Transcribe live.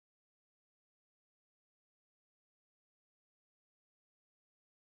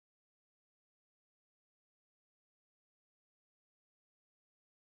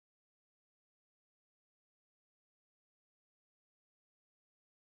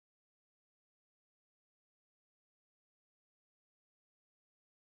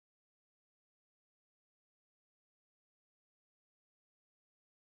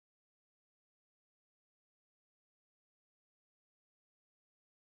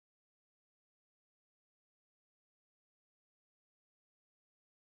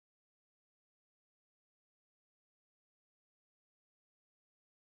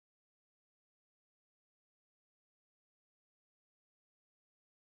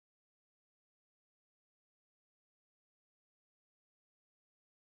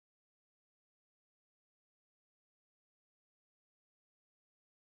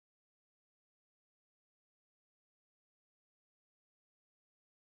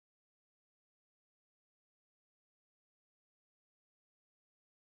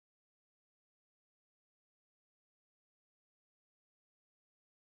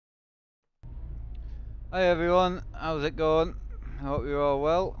Hi everyone, how's it going? I hope you're all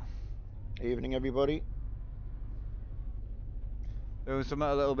well. Evening, everybody. Doing something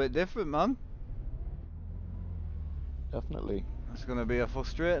a little bit different, man. Definitely. It's gonna be a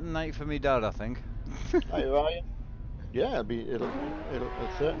frustrating night for me dad, I think. Hi, Ryan. Yeah, it'll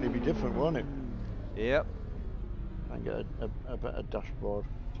certainly be different, won't it? Yep. Try and get a better dashboard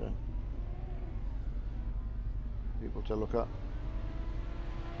to people to look at.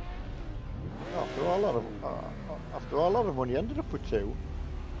 After all, a lot of money ended up with two,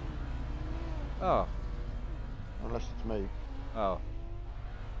 Oh. unless it's me. Oh.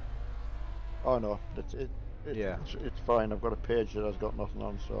 Oh no, that's it. Yeah. It's fine. I've got a page that has got nothing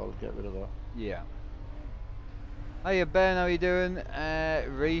on, so I'll get rid of that. Yeah. Hiya Ben, how you doing?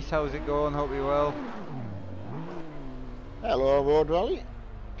 Reese, how's it going? Hope you're well. Hello, Road Rally.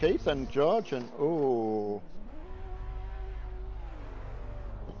 Keith and George and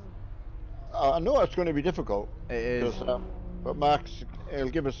I know it's going to be difficult It is. because but Max he'll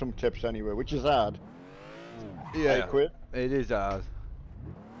give us some tips anyway, which is hard. I Yeah. quit. It is hard.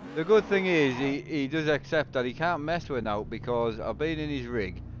 The good thing is he does accept that he can't mess with it now because I've been in his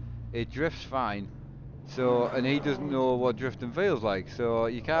rig. It drifts fine. So, and he doesn't know what drifting feels like. So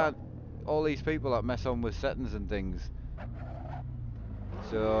you can't, all these people that mess on with settings and things.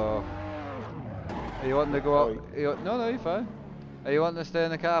 So, are you wanting to go out? Sorry. No, no, you're fine. Are you wanting to stay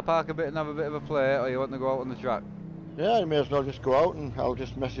in the car park a bit and have a bit of a play, or you want to go out on the track? Yeah, I may as well just go out and I'll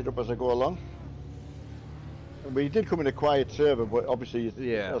just mess it up as I go along. And we did come in a quiet server, but obviously,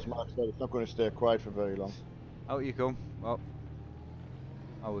 Yeah. as Mark said, it's not going to stay quiet for very long. Out you come. Well,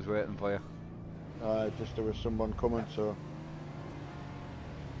 I was waiting for you. Just there was someone coming, so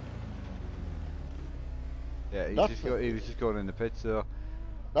Yeah, that's the, he was just going in the pit. So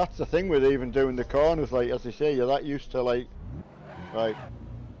that's the thing with even doing the corners. Like as they say, you're that used to like, right?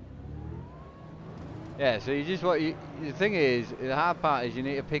 yeah, so you just what you. The thing is, the hard part is you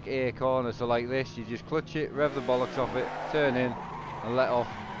need to pick a corner. So like this, you just clutch it, rev the bollocks off it, turn in, and let off.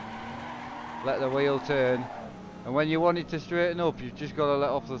 Let the wheel turn, and when you want it to straighten up, you've just got to let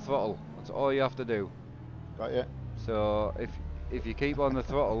off the throttle. That's all you have to do. Got you. So if you keep on the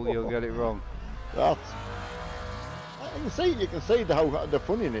throttle, you'll get it wrong. That's. You can see how the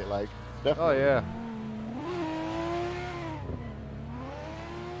fun in it, like Oh definitely. yeah.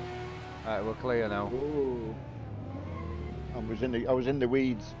 Right, we're clear now. Ooh. I was in the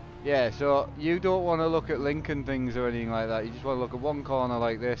weeds. Yeah, so you don't want to look at Lincoln things or anything like that. You just want to look at one corner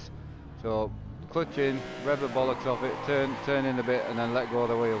like this. So clutch in, rev the bollocks off it, turn in a bit, and then let go of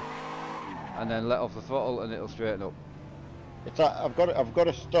the wheel, and then let off the throttle, and it'll straighten up. I've got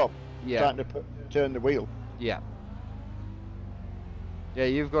to stop Yeah, trying to turn the wheel. yeah, yeah.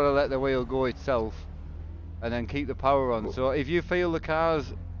 You've got to let the wheel go itself, and then keep the power on. So if you feel the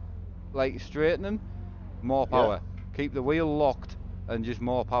car's like straightening, more Yeah. power. Keep the wheel locked and just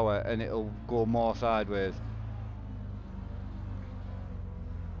more power, and it'll go more sideways.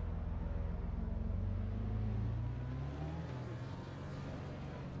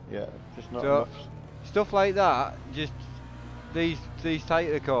 Yeah, just not So enough. stuff like that, just these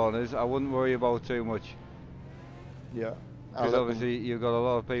tighter corners, I wouldn't worry about too much Yeah, I'll because let them. obviously you've got a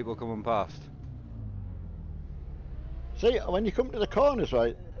lot of people coming past. See, when you come to the corners,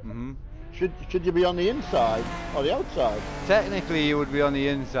 right? Mhm. Should you be on the inside or the outside? Technically, you would be on the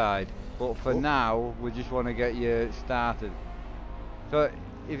inside, but for Oh, now, we just want to get you started. So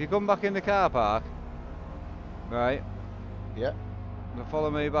if you come back in the car park, right? yeah, Now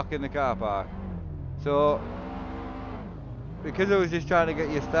follow me back in the car park. So because I was just trying to get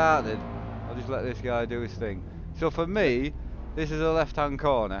you started, I'll just let this guy do his thing. So for yeah. me, this is a left-hand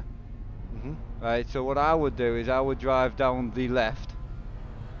corner, Mhm. right? So what I would do is I would drive down the left,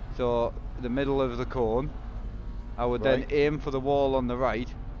 so the middle of the cone. I would then Right. aim for the wall on the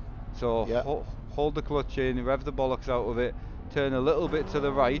right. So Yeah, hold the clutch in, rev the bollocks out of it, turn a little bit to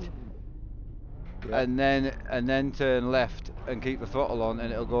the right, yeah, and then turn left and keep the throttle on,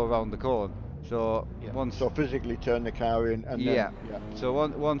 and it'll go around the cone. So yeah. once, So physically turn the car in and yeah. then yeah. So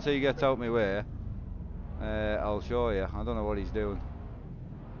once he gets out my way, I'll show you. I don't know what he's doing.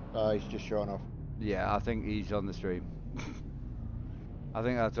 He's just showing off. Yeah, I think he's on the stream. I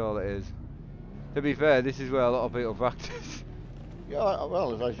think that's all it is. To be fair, this is where a lot of people practice. Yeah,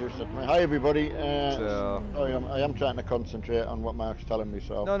 well, as you said, hi everybody. So, Sorry, I am trying to concentrate on what Mark's telling me.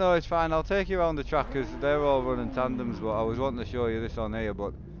 So no, no, it's fine. I'll take you around the track because they're all running tandems. But I was wanting to show you this on here,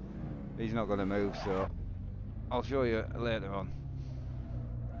 but he's not going to move, so I'll show you later on.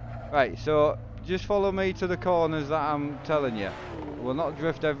 Right, so just follow me to the corners that I'm telling you. We'll not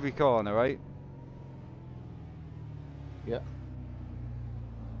drift every corner, right? yeah,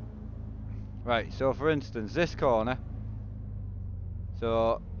 Right, so for instance, this corner,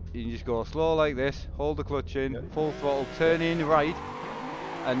 so you can just go slow like this, hold the clutch in, Yeah. full throttle, turn in right,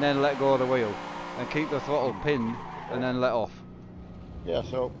 and then let go of the wheel. And keep the throttle pinned, and then let off. Yeah,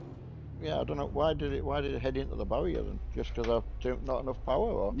 so, yeah, I don't know, why did it head into the barrier then? Just because I've not enough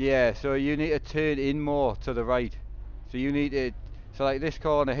power, or? Yeah, so you need to turn in more to the right. So you need to, so like this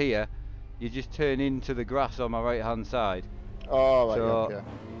corner here, you just turn into the grass on my right hand side. Oh, right, So, okay.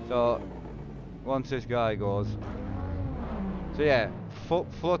 so once this guy goes, so yeah, foot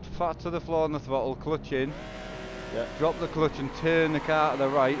flat to the floor on the throttle, clutch in, Yeah. drop the clutch and turn the car to the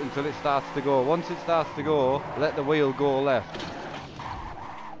right until it starts to go. Once it starts to go, let the wheel go left.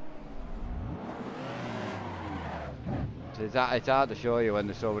 So it's hard to show you when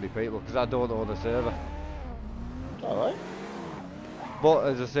there's so many people because I don't own the server. Alright. But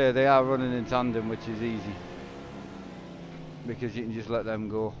as I say, they are running in tandem, which is easy because you can just let them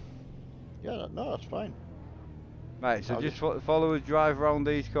go. Yeah, no, that's fine. Right, so I'll just follow us, drive round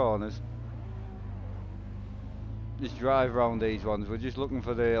these corners. Just drive round these ones. We're just looking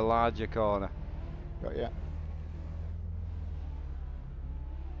for the larger corner. Got yeah.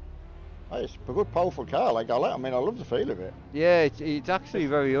 Oh, it's a good, powerful car. Like I love the feel of it. Yeah, it's actually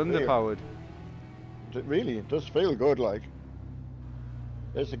very underpowered. It really, it does feel good. Like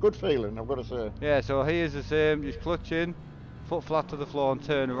it's a good feeling, I've got to say. Yeah, so here's the same. Just clutch in, foot flat to the floor and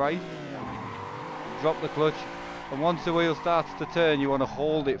turn right. Drop the clutch, and once the wheel starts to turn, you want to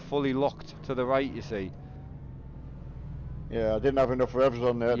hold it fully locked to the right. You see. Yeah, I didn't have enough revs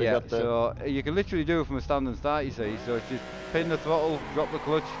on there to Yeah, get the. so you can literally do it from a standing start. You see, so it's just pin the throttle, drop the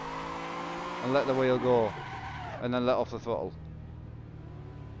clutch, and let the wheel go, and then let off the throttle.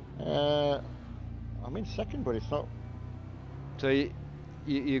 I'm in second, but it's not. So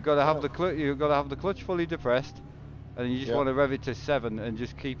you've got to have the clutch. You've got to have the clutch fully depressed, and you just want to rev it to 7 and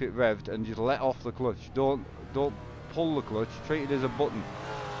just keep it revved and just let off the clutch. Don't pull the clutch. Treat it as a button.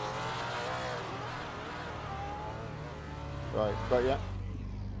 Right, got ya.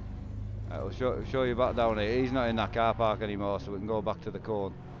 I'll show you back down here. He's not in that car park anymore, so we can go back to the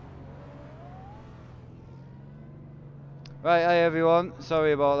cone. Right, hi everyone.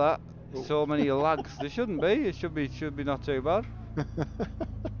 Sorry about that. So many lags. There shouldn't be. It should be not too bad.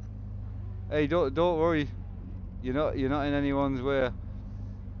 Hey, don't worry. You're not in anyone's way.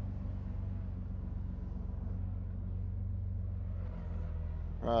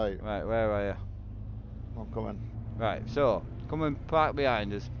 Right. Right, where are you? I'm coming. Right, so come and park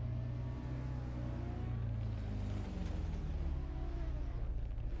behind us.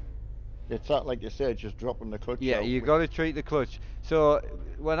 It's that, like you said, just dropping the clutch Yeah, out. you got to treat the clutch. So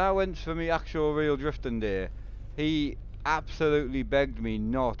when I went for my actual real drifting day, he absolutely begged me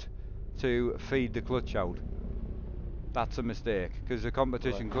not to feed the clutch out. That's a mistake because the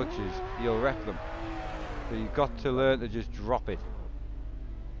competition clutches, you'll wreck them. So you've got to learn to just drop it.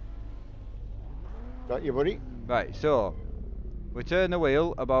 Got you, buddy? Right, so we turn the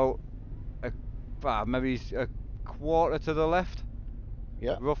wheel about maybe a quarter to the left.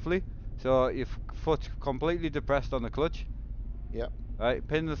 Yeah. Roughly. So your foot completely depressed on the clutch. Yeah. Right,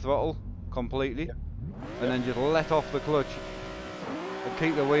 pin the throttle completely, Yeah. and then just let off the clutch and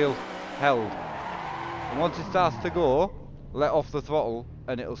keep the wheel held. And once it starts to go, let off the throttle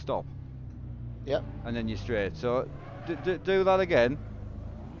and it'll stop. Yeah. And then you're straight. So do that again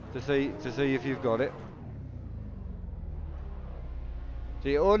to see if you've got it. So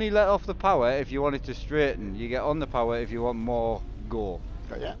you only let off the power if you want it to straighten. You get on the power if you want more go.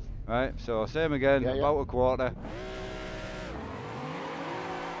 Got ya. Right, so same again, Yeah, yeah. about a quarter.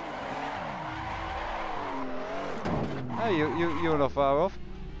 Hey, you're not far off.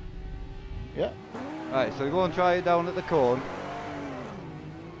 Yeah. Right, so go and try it down at the cone.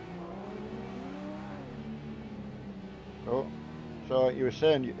 Oh. So you were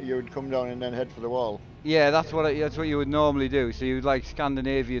saying you would come down and then head for the wall? Yeah, that's what you would normally do. So you'd like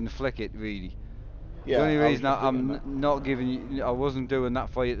Scandinavian flick it, really. Yeah. The only reason I not giving you, I wasn't doing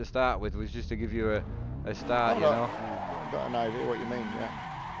that for you to start with, was just to give you a start, you know. Got an idea what you mean, yeah.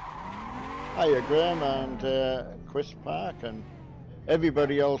 Hiya, Graham and Chris Park and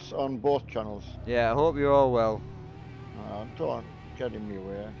everybody else on both channels. Yeah, I hope you're all well. Don't get in my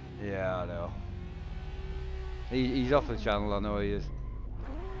way. Yeah, I know. He's off the channel, I know he is.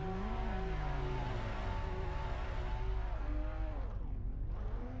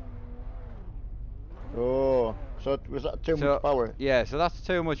 Oh, so was that too much power? Yeah, so that's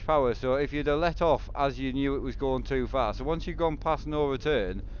too much power. So if you'd have let off as you knew it was going too far, so once you've gone past no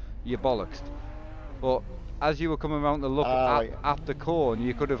return, you're bollocksed. But as you were coming around to look Right. at the cone,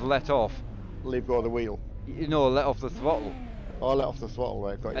 you could have let off. Leave go of the wheel. You know, let off the throttle. Oh, let off the throttle,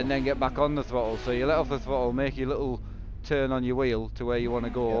 right, got you. and then get back on the throttle. So you let off the throttle, make your little turn on your wheel to where you want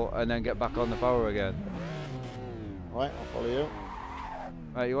to go, and then get back on the power again. Right, I'll follow you.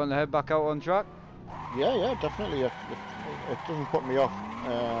 Right, you want to head back out on track? Yeah, definitely. It doesn't put me off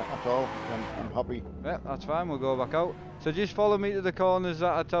at all. I'm happy. Yeah, that's fine, we'll go back out. So just follow me to the corners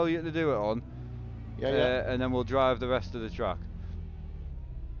that I tell you to do it on. Yeah. And then we'll drive the rest of the track.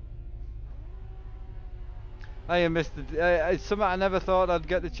 Hey, Mr. It's something I never thought I'd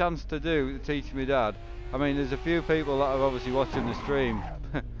get the chance to do, to teach me dad. I mean, there's a few people that are obviously watching the stream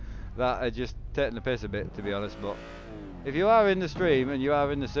that are just taking the piss a bit, to be honest, but if you are in the stream and you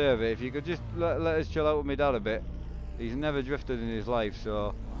are in the survey, if you could just let us chill out with me dad a bit. He's never drifted in his life,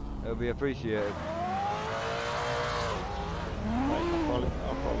 so it'll be appreciated. Right,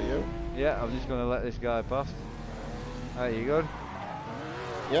 I'll follow you. Yeah, I'm just going to let this guy past. Right, you good?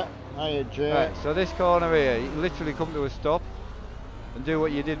 Yeah, hiya Jay. Right, so this corner here, you literally come to a stop and do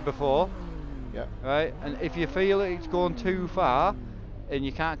what you did before. Yeah. Right, and if you feel it's going too far and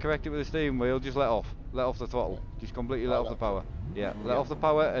you can't correct it with the steering wheel, just let off the throttle. Just completely let off the power. Yeah, let off the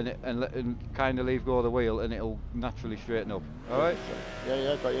power and kind of leave go of the wheel, and it'll naturally straighten up. All right.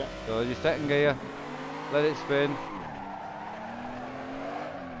 Yeah, got you. So just second gear, let it spin.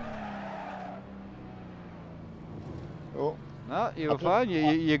 Oh. No, you were fine.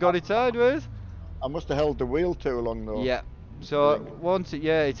 You got it sideways. I must have held the wheel too long though. Yeah. So once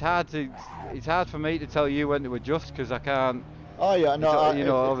it's hard for me to tell you when to adjust because I can't. Oh yeah, no.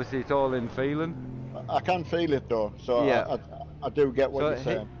 Obviously it's all in feeling. I can feel it though, so yeah. I do get what you're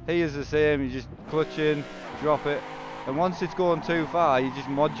saying. He is the same. You just clutch in, drop it, and once it's going too far, you just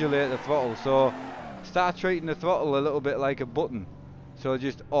modulate the throttle. So start treating the throttle a little bit like a button. So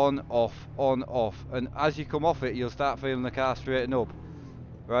just on, off, and as you come off it, you'll start feeling the car straighten up,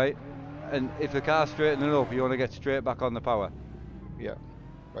 right? And if the car's straightening up, you want to get straight back on the power. Yeah,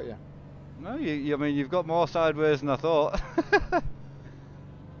 got you. No, I mean, you've got more sideways than I thought.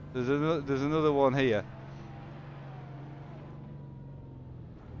 There's another one here.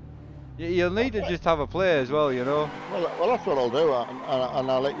 You'll need to just have a play as well, you know. Well, that's what I'll do, and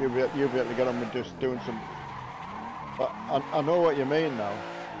I'll let you be able to get on with just doing some. But I know what you mean now.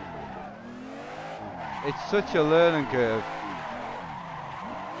 It's such a learning curve.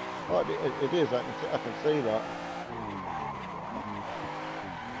 Oh, it is. I can see that.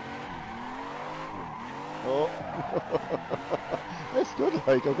 Oh, it's good.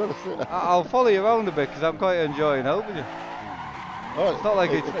 Like I've got to say. I'll follow you around a bit because I'm quite enjoying helping you. Oh, it's not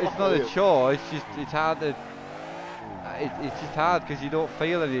like it's not a chore. It's hard to. It's just hard because you don't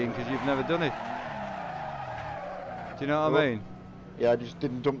feel anything because you've never done it. Do you know what I mean? Yeah, I just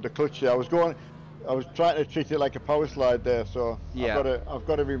didn't dump the clutch here. I was trying to treat it like a power slide there, so yeah. I've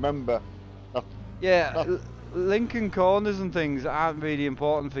got to remember. Linking corners and things aren't really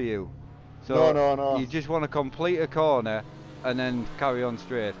important for you. So no. You just want to complete a corner and then carry on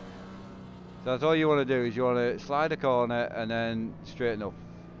straight. So that's all you want to do is you want to slide a corner and then straighten up.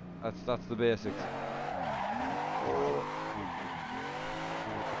 That's the basics.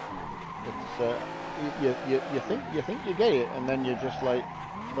 It's you think you get it, and then you're just like,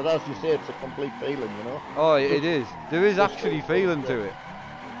 but as you say, it's a complete feeling, you know. Oh, it is. There is actually feeling to it.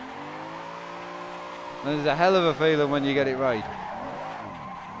 And there's a hell of a feeling when you get it right.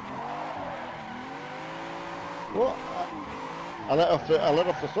 Well, I let off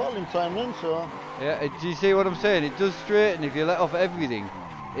the throttle in time then, so. Yeah, do you see what I'm saying? It does straighten if you let off everything.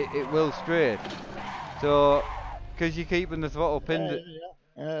 It will straight. So, because you're keeping the throttle pinned.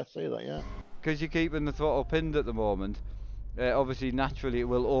 Yeah, I see that. Yeah. Because you're keeping the throttle pinned at the moment, obviously naturally it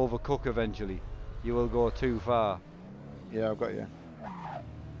will overcook eventually. You will go too far. Yeah, I've got you.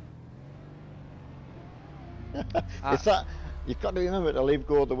 It's that you've got to remember to leave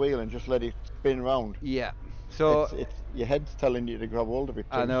go of the wheel and just let it spin round. Yeah. So it's your head's telling you to grab hold of it.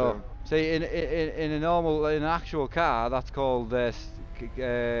 I know. See, in an actual car, that's called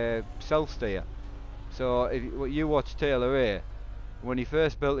self steer. So if you watch Taylor A, when he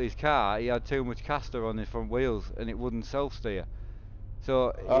first built his car, he had too much caster on his front wheels and it wouldn't self steer.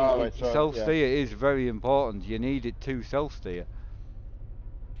 So self steer is very important. You need it to self steer.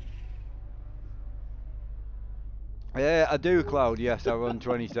 Yeah, I do, Cloud. Yes, I run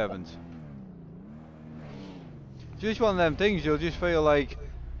 27s. Just one of them things you'll just feel like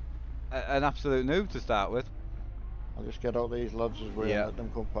an absolute noob to start with. I'll just get out these lads as well and let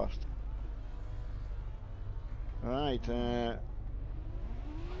them come past. Right.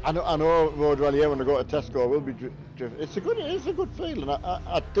 I know Road Rally here when I go to Tesco will be it's a good feeling.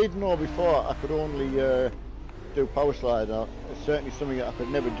 I did know before I could only do power slide. It's certainly something that I could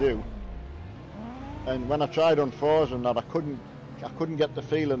never do. And when I tried on fours and that, I couldn't I couldn't get the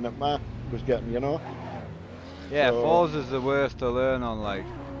feeling that Mark was getting, you know. Yeah, So, Forza's the worst to learn on, like.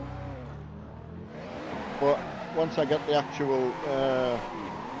 but once I get the actual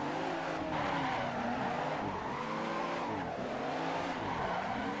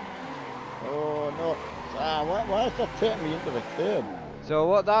oh no, why is that taking me into the curb? So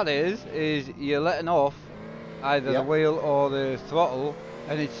what that is you're letting off either the wheel or the throttle,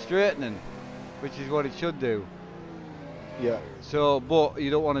 and it's straightening, which is what it should do. Yeah. So, but you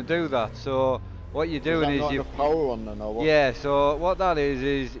don't want to do that. So what you're doing is not you. enough power on then, or what? Yeah. So what that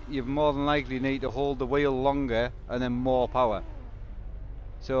is you more than likely need to hold the wheel longer and then more power.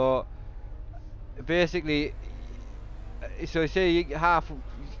 So basically, so say you half,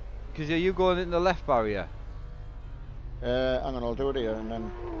 because are you going in the left barrier? Hang on, I'll do it here and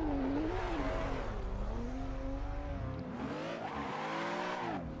then.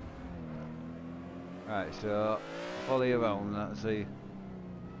 Right, so follow you around, let's see.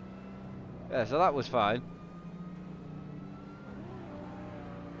 Yeah, so that was fine.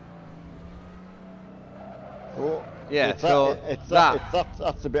 Oh, yeah, it's so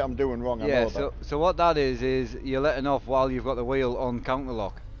that's the bit I'm doing wrong. Yeah, I know so what that is you're letting off while you've got the wheel on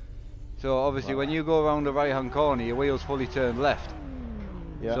counterlock. So obviously when you go around the right hand corner, your wheel's fully turned left.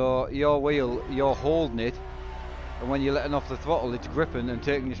 Yeah. So your wheel, you're holding it, and when you're letting off the throttle, it's gripping and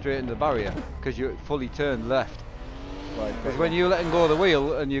taking you straight into the barrier because you're fully turned left. Right. Because when you're letting go of the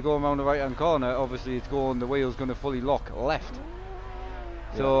wheel and you're going around the right hand corner, obviously it's going, the wheel's going to fully lock left.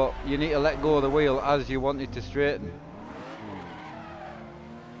 So you need to let go of the wheel as you want it to straighten.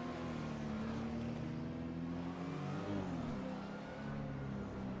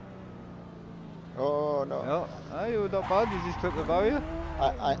 Oh no. No, oh, you were not bad. You just clipped the barrier.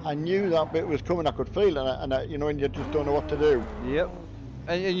 I knew that bit was coming. I could feel it, and you know, and you just don't know what to do. Yep.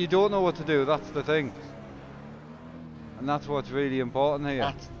 And you don't know what to do. That's the thing. And that's what's really important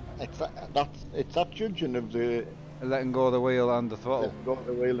here. It's that judging of the letting go of the wheel and the throttle. Letting go of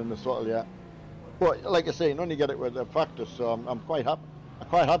the wheel and the throttle, yeah. But like I say, you only get it with the practice, so I'm quite happy. I'm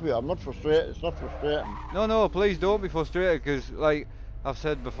quite happy. I'm not frustrated. It's not frustrating. No, please don't be frustrated, because like I've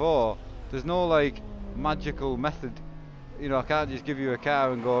said before, there's no like magical method. You know, I can't just give you a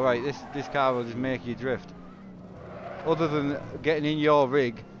car and go, right, this car will just make you drift. Other than getting in your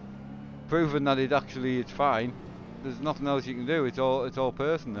rig, proving that it's fine. There's nothing else you can do. It's all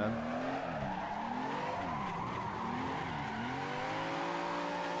person then.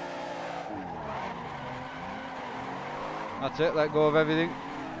 That's it. Let go of everything.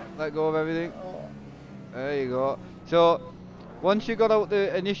 Let go of everything. There you go. So once you got out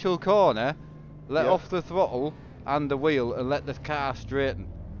the initial corner, let off the throttle and the wheel and let the car straighten.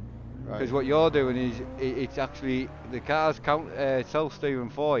 Because what you're doing is it's actually the car's self-steering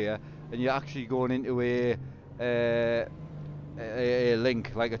for you, and you're actually going into a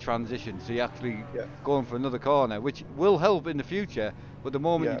link, like a transition. So you're actually going for another corner, which will help in the future. But at the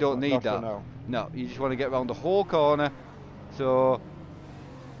moment you don't need that. No, you just want to get around the whole corner. So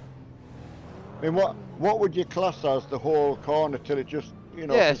I mean, what would you class as the whole corner till it just, you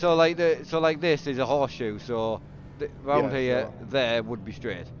know? Yeah, so like this is a horseshoe. So round here, there would be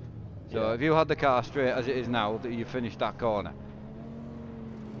straight. So if you had the car straight as it is now, that you finished that corner.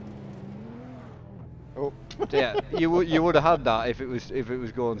 Oh. Yeah, you would have had that if it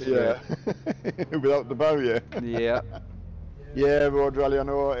was going straight. Yeah. Without the barrier. Yeah. Yeah, Road Rally. I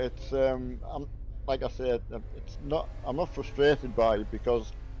know it's. Like I said, I'm not frustrated by it,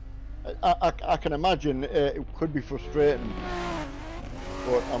 because I can imagine it could be frustrating,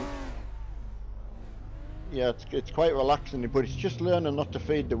 but yeah, it's quite relaxing. But it's just learning not to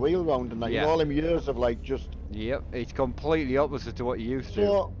feed the wheel round, and that. You know, all them years of like just. Yep, it's completely opposite to what you used to.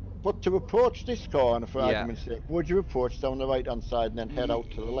 So, but to approach this corner, for argument's sake, would you approach down the right hand side and then head out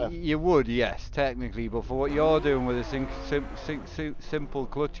to the left? You would, yes, technically. But for what you're doing with a simple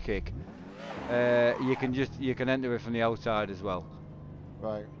clutch kick, you can enter it from the outside as well.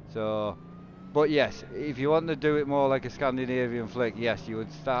 Right. So, but yes, if you want to do it more like a Scandinavian flick, yes, you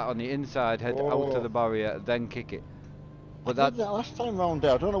would start on the inside, head out to the barrier, then kick it. But I did that last time round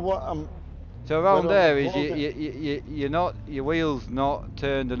there. I don't know what I'm. So around there is your wheel's not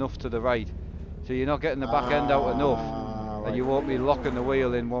turned enough to the right, so you're not getting the back end out enough, and you won't be locking the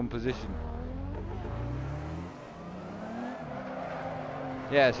wheel in one position.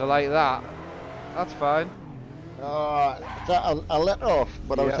 Yeah, so like that. That's fine. I let off,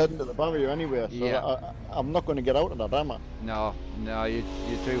 but I was heading to the barrier anyway, so I'm not going to get out of that, am I? No, you're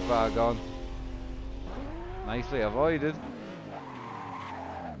too far gone. Nicely avoided.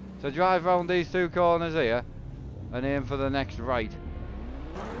 So drive round these two corners here, and aim for the next right.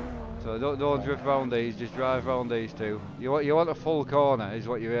 So don't drift round these, just drive round these two. You want a full corner is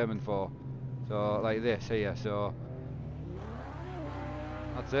what you're aiming for. So like this here, so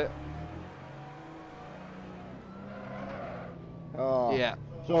that's it. Oh. Yeah.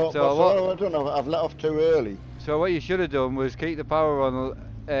 So So I don't know. I've let off too early. So what you should have done was keep the power on,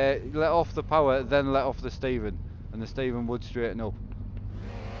 let off the power, then let off the steering, and the steering would straighten up.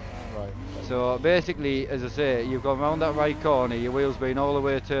 Right. So basically, as I say, you've gone round that right corner, your wheel's been all the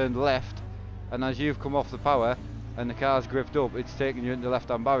way turned left, and as you've come off the power and the car's gripped up, it's taking you into the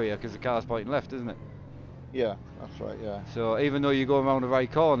left-hand barrier because the car's pointing left, isn't it? Yeah, that's right. Yeah. So even though you're going around the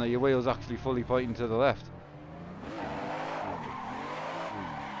right corner, your wheel's actually fully pointing to the left.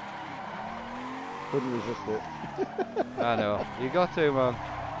 Couldn't resist it. I know, you got to, man.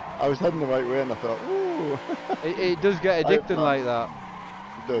 I was heading the right way and I thought, ooh. It does get addicting like that.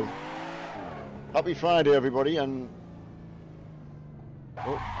 It does. Happy Friday, everybody, and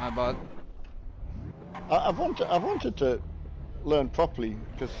Oh, my bad. I've wanted to learn properly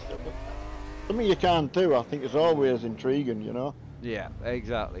because something you can't do. I think is always intriguing, you know. Yeah,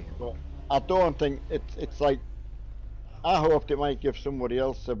 exactly. But I don't think it's like. I hoped it might give somebody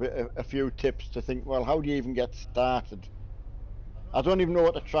else a few tips to think. Well, how do you even get started? I don't even know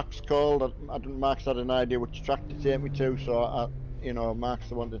what the track's called. Mark's had an idea which track to take me to, so Mark's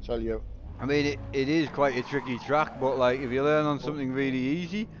the one to tell you. I mean, it is quite a tricky track, but like if you learn on something really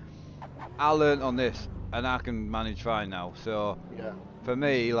easy, I learnt on this, and I can manage fine now. So Yeah. for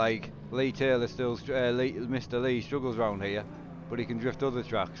me, like Lee Taylor still, Mr. Lee struggles around here, but he can drift other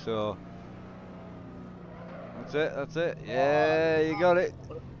tracks. So that's it. Yeah, you got it.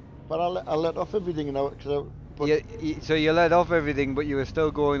 But I let off everything now because. So you let off everything, but you were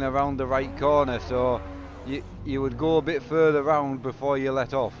still going around the right corner. So you would go a bit further round before you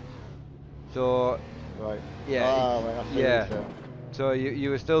let off. So Right. yeah, Right, I see yeah. what you're saying. So you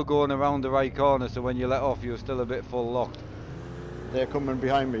were still going around the right corner. So when you let off, you were still a bit full locked. They're coming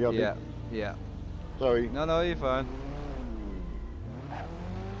behind me. Yeah, yeah. Sorry. No, you're fine.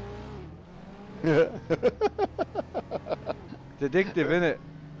 It It's addictive, innit?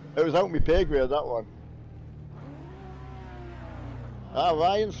 was out my pay grade, that one.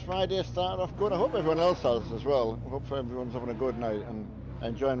 Ryan's Friday started off good. I hope everyone else has as well. I hope everyone's having a good night and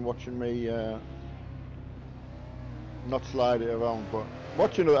enjoying watching me not slide it around. But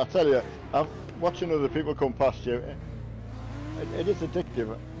watching I tell you, watching other people come past you, it is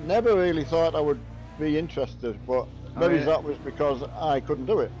addictive. Never really thought I would be interested, but maybe that was because I couldn't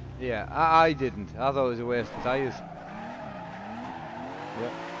do it. Yeah, I didn't. I thought it was a waste of tyres. Yeah.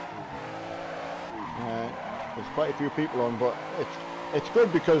 There's quite a few people on, but it's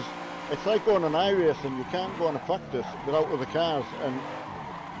good because it's like going on iRace and you can't go on a practice without other cars. And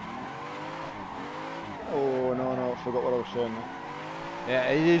oh no, I forgot what I was saying. Yeah,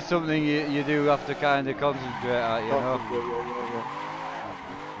 it is something you do have to kind of concentrate at, you know. Yeah.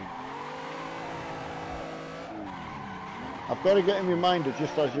 I've got to get in reminded,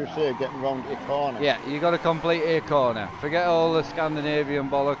 just as you say, getting round a corner. Yeah, you got to complete a corner. Forget all the Scandinavian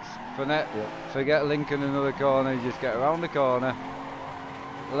bollocks. Forget linking another corner. You just get around the corner,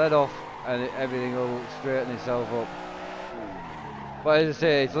 let off, and everything will straighten itself up. But as I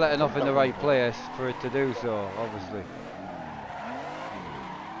say, it's letting off in the right place for it to do so, obviously.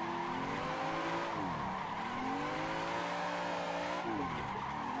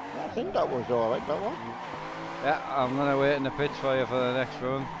 I think that was alright, that one. Yeah, I'm going to wait in the pitch for you for the next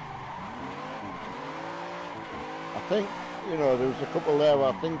run. I think, there was a couple there where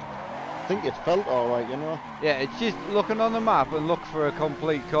I think it felt alright, you know. Yeah, it's just looking on the map and look for a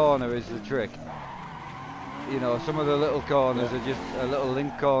complete corner is the trick. You know, some of the little corners are just, little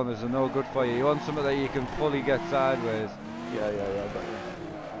link corners are no good for you. You want something that you can fully get sideways. Yeah,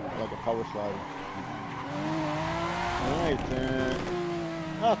 like a power slide.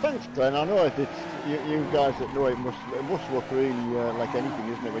 Alright, thanks Glenn, I know it's you guys that know it must look really like anything,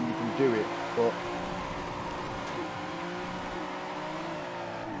 isn't it, when you can do it, but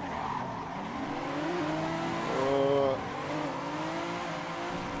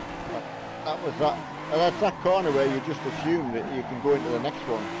that's that corner where you just assume that you can go into the next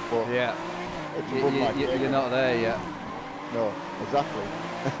one, but yeah, it's above my pay grade. You're not there yet. No, exactly.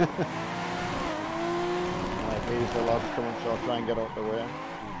 Right, here's the lads coming, so I'll try and get out the way.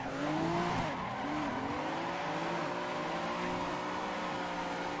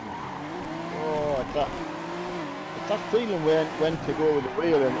 Oh, it's that feeling when to go with the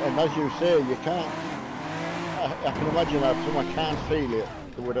wheel, and as you say, you can't. I can imagine that if someone can't feel it,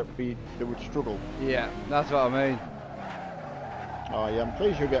 they would struggle. Yeah, that's what I mean. Oh yeah, I'm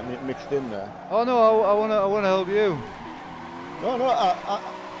pleased you're getting it mixed in there. Oh no, I wanna help you. No,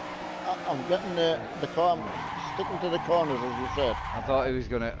 I'm getting the car. I'm sticking to the corners, as you said. I thought he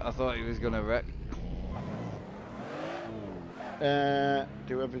was gonna wreck.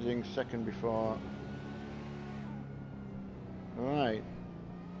 Do everything second before. Right.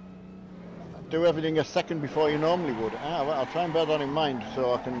 Do everything a second before you normally would. Ah, well, I'll try and bear that in mind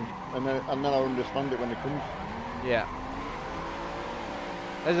so I can, and then I'll understand it when it comes. Yeah.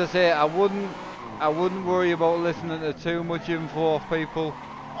 As I say, I wouldn't worry about listening to too much info off people.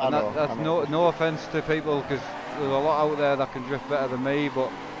 And that's no offence to people, because there's a lot out there that can drift better than me, but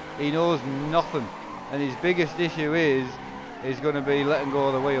he knows nothing. And his biggest issue is going to be letting go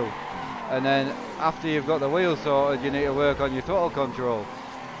of the wheel. And then after you've got the wheel sorted, you need to work on your throttle control.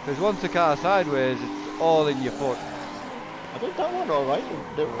 Because once the car's sideways, it's all in your foot. I did that one alright,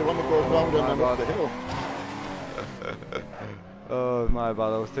 the one that goes round and then up the hill. Oh, my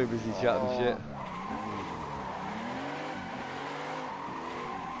bad, I was too busy chatting shit.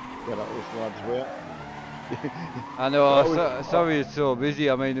 Get out this lad's way. I know, sorry it's so busy.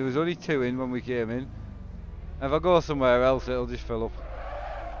 I mean, there was only 2 in when we came in. If I go somewhere else, it'll just fill up.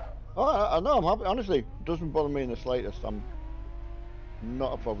 Oh, I know, I'm happy. Honestly, it doesn't bother me in the slightest. I'm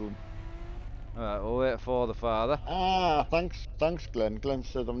not a problem. Alright, we'll wait for the father. Ah, thanks, Glenn. Glenn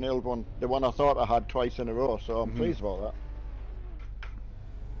said I've nailed one, the one I thought I had twice in a row, so I'm pleased about that.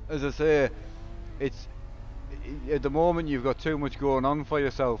 As I say, it's at the moment you've got too much going on for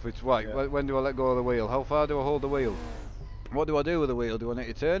yourself. It's right. Yeah. When do I let go of the wheel? How far do I hold the wheel? What do I do with the wheel? Do I need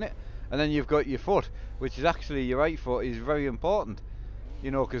to turn it? And then you've got your foot, which is actually your right foot, is very important. You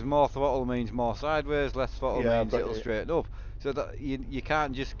know, because more throttle means more sideways, less throttle means it'll straighten up. So that you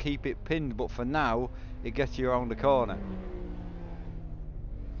can't just keep it pinned, but for now, it gets you around the corner.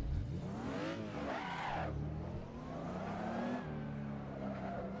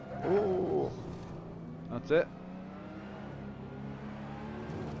 Ooh. That's it.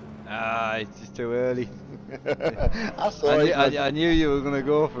 Ah, it's just too early. I knew you were going to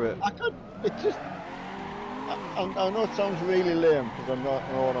go for it. I could, it just... I know it sounds really lame because I don't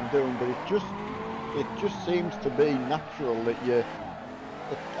know what I'm doing, but it just seems to be natural that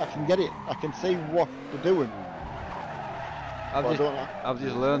I can get it. I can see what they're doing. I've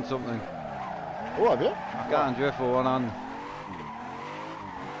just learned something. Oh, have you? I can't drift for one hand.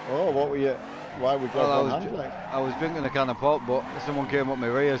 Oh, what were you? Why would you have one hand? I was drinking a can of pop, but someone came up my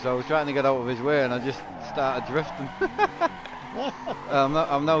rear, so I was trying to get out of his way, and I just started drifting.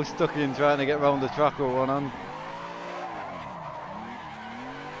 I'm now stuck in trying to get round the track with one hand.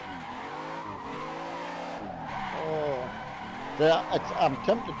 Oh, I'm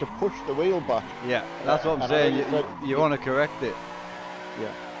tempted to push the wheel back. Yeah, that's what I'm saying. You want to correct it.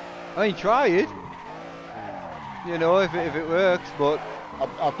 Yeah. I mean, try it. You know, if it works, but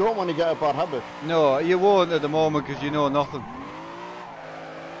I don't want to get a bad habit. No, you won't at the moment because you know nothing.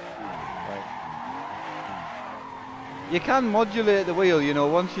 You can modulate the wheel, you know,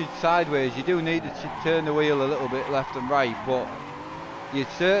 once you're sideways, you do need to turn the wheel a little bit left and right, but you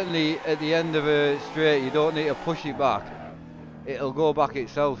certainly, at the end of a straight, you don't need to push it back. It'll go back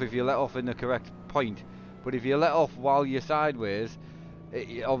itself if you let off in the correct point. But if you let off while you're sideways,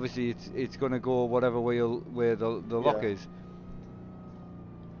 obviously it's going to go whatever where the lock is.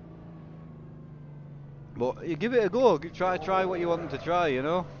 But you give it a go, try what you want to try, you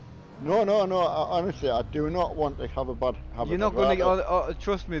know. No, honestly, I do not want to have a bad habit. You're not going to,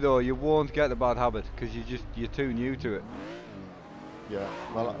 trust me though, you won't get the bad habit, because you're too new to it. Yeah,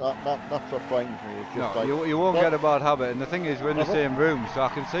 well, that's what frightens me. It's just no, you won't get a bad habit, and the thing is, we're in the same room, so I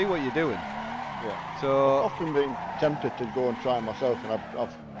can see what you're doing. Yeah. So I've often been tempted to go and try it myself, and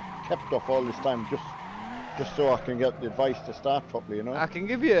I've kept off all this time just so I can get the advice to start properly, you know. I can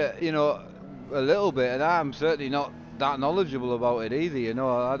give you, you know, a little bit, and I'm certainly not that knowledgeable about it either, you know.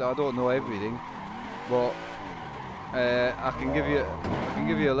 I don't know everything, but I can give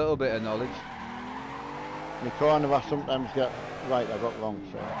you a little bit of knowledge. My corner I sometimes get right, I got wrong,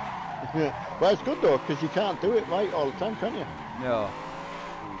 so. Well, it's good though, because you can't do it right all the time, can you? No.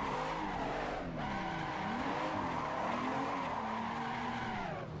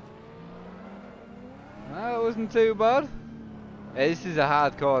 That wasn't too bad. This is a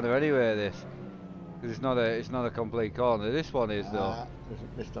hard corner anyway, this. Because it's not a complete corner. This one is though.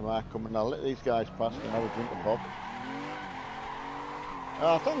 Mr. Mark coming. I'll let these guys pass and have a drink of pop.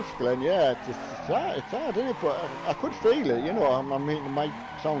 Oh, thanks, Glenn. Yeah, it's hard, isn't it? But I could feel it, you know. I mean, it might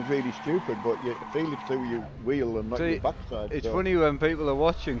sound really stupid, but you feel it through your wheel and not your backside. It's funny when people are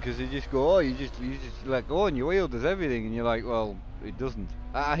watching because they just go, "Oh, you just let go and your wheel does everything," and you're like, "Well, it doesn't."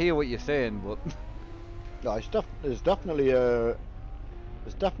 I hear what you're saying, but no, there's definitely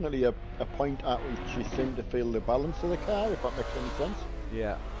a point at which you seem to feel the balance of the car, if that makes any sense.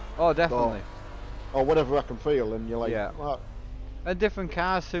 Yeah. Oh, definitely. or whatever I can feel, and you're like, Yeah. well, And different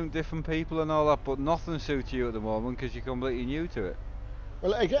cars suit different people and all that, but nothing suits you at the moment because you're completely new to it.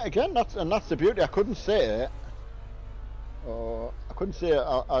 well, again, that's the beauty. I couldn't say it. Or I couldn't say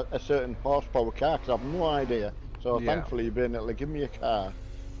a certain horsepower car because I've no idea. So Yeah. thankfully you've been able to give me a car.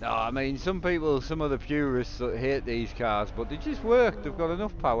 No, I mean, some people, some of the purists that hate these cars, but they just work. They've got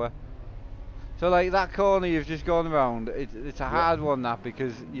enough power. So, like that corner you've just gone around, it's a Yeah. hard one, that,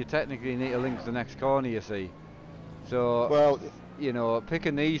 because you technically need to link to the next corner, you see. So, Well, you know,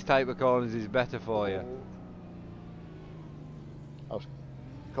 picking these type of corners is better for you. I was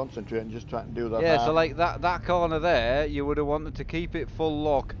concentrating, just trying to do that Yeah, so half. like that corner there, you would have wanted to keep it full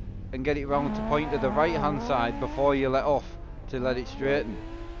lock and get it round to point to the right hand side before you let off to let it straighten.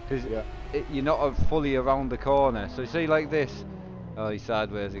 Because Yeah. you're not fully around the corner. So see like this. Oh, he's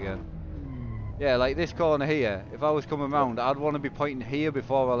sideways again. Yeah, like this corner here, if I was coming Yeah. round, I'd want to be pointing here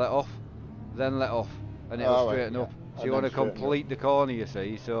before I let off, then let off, and it'll All right. straighten Yeah. up. So you And want then to straighten up. complete the corner, you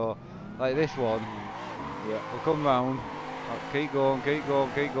see. So, like this one, Yeah. will come round, I'll keep going, keep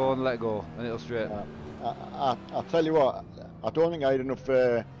going, keep going, let go, and it'll straighten. I tell you what, I don't think I had enough.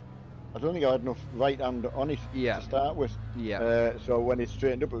 I don't think I had enough right hand on it Yeah, to start with. yeah. So when it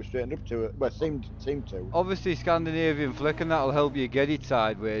straightened up, it was straightened up to it. Well, it seemed to. Obviously, Scandinavian flick and that'll help you get it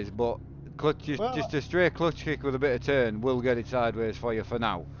sideways, but clutch, just Well, a straight clutch kick with a bit of turn will get it sideways for you for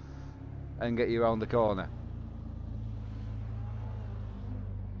now, and get you around the corner.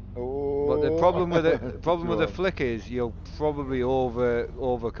 But the oh, problem with the God. flick is you'll probably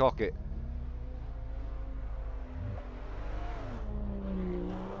overcock it.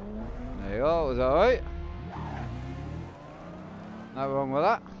 There you go, was that alright? Nothing wrong with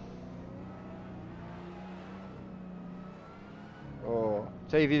that. Oh,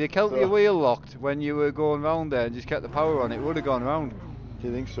 So if you'd have kept your so wheel locked when you were going round there and just kept the power on, it would have gone round. do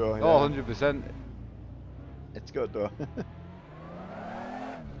you think so? Oh, Yeah, 100%. it's good though.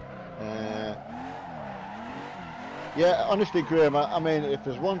 uh, yeah, honestly, Graham, I mean, if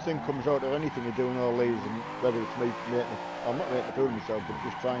there's one thing comes out of anything you're doing all these, and whether it's me making, I'm not making a fool of myself, but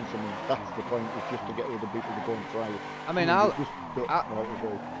just trying something, that's the point, is just to get other people to go and try it. I mean, You just don't I, know how to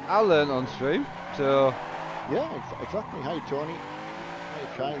do. I learned on stream, so Yeah, exactly. Hi, Tony. Hi,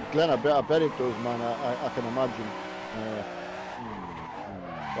 Kai. Glenn, I bet it does, man. I can imagine.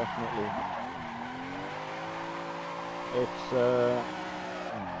 Definitely. It's and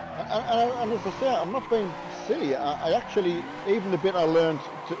as I say, I'm not being silly. I actually, even the bit I learned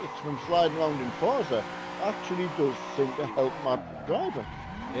it's from sliding around in Forza, actually does seem to help my driving.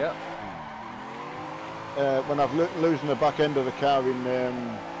 yeah. When I've losing the back end of the car in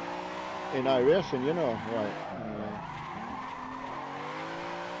iRacing, you know, right?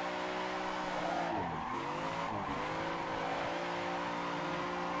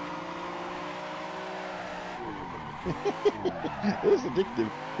 It's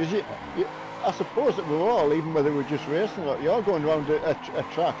addictive because I suppose that we're all, even whether we're just racing, like you're going around a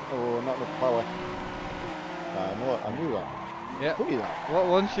track. Oh, not enough power. I knew that. Yeah. Funny that. Well,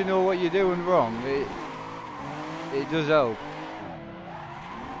 once you know what you're doing wrong, it does help.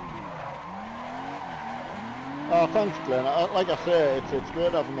 Oh, thanks, Glenn. Like I say, it's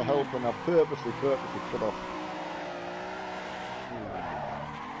great having the help, and I've purposely cut off.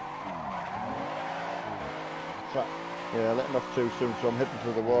 Yeah, letting off too soon, so I'm hitting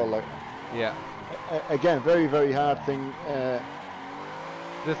to the wall. Like, Yeah. again, very, very hard thing.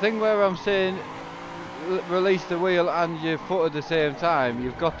 The thing where I'm saying release the wheel and your foot at the same time,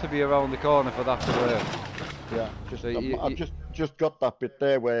 you've got to be around the corner for that to work. Yeah, So I've just got that bit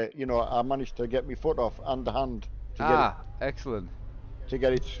there where I managed to get my foot off and the hand to excellent.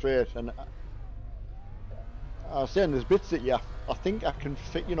 get it straight. And I was saying there's bits that I think I can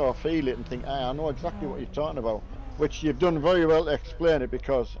feel it and think I know exactly what you're talking about, which you've done very well to explain it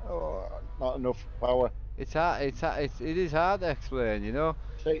because not enough power. It's hard. It is hard to explain, you know.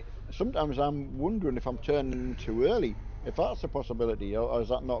 See, sometimes I'm wondering if I'm turning too early, if that's a possibility, or is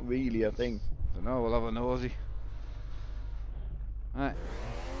that not really a thing? I don't know. We'll have a nosy. Right,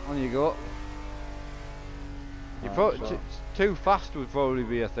 on you go. Too fast would probably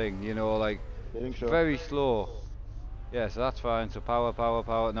be a thing, you know, like You think so? very slow. Yeah, so that's fine. So power, power,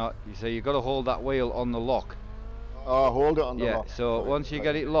 power. No, you see, you've got to hold that wheel on the lock. Oh, hold it on the Yeah. lock. So Right, once you right.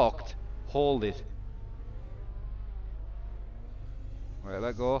 get it locked, hold it. Right,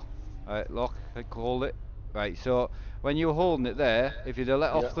 let go. Right, lock. Hold it. Right. So when you were holding it there, if you'd have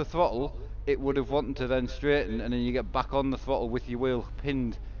let off the throttle, it would have wanted to then straighten, and then you get back on the throttle with your wheel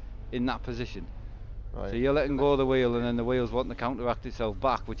pinned in that position. Right. So you're letting go of the wheel, and then the wheel's wanting to counteract itself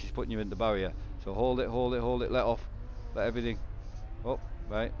back, which is putting you in the barrier. So hold it, hold it, hold it, let off, let everything up.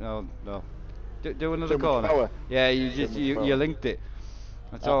 Right? No, no. Do another Too much corner. power. Yeah, you Too just much you power. linked it.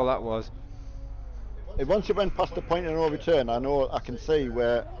 That's Uh, all that was. Once it went past the point of no return, I know I can see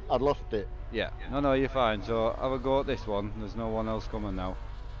where I'd lost it. Yeah. No, no, you're fine. So have a go at this one. There's no one else coming now.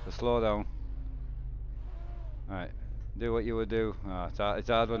 So slow down. Right. Do what you would do. Ah, it's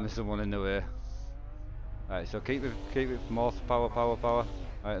hard when there's someone in the way. Right. So keep it more power.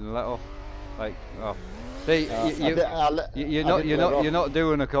 Right, and let off. Like oh. See, you're not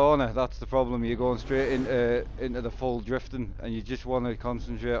doing a corner. That's the problem. You're going straight into the full drifting, and you just want to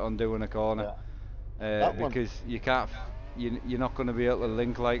concentrate on doing a corner. Yeah, that one. Because you can't, you're not going to be able to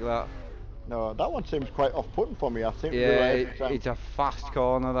link like that. No, that one seems quite off-putting for me. I seem to do Yeah, that every time. it's a fast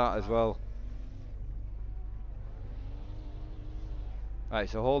corner that as well. Right,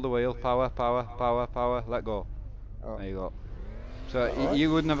 so hold the wheel, power, let go. Oh, There you go. So alright.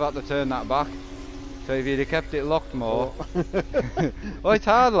 you wouldn't have had to turn that back. So if you'd have kept it locked more, Oh. well, it's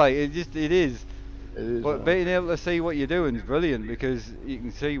hard, like it is. It is. But being able to see what you're doing is brilliant because you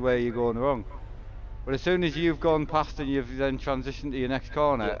can see where you're going wrong. But as soon as you've gone past and you've then transitioned to your next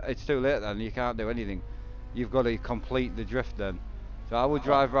corner, Yeah. it's too late then, you can't do anything. You've got to complete the drift then. So I would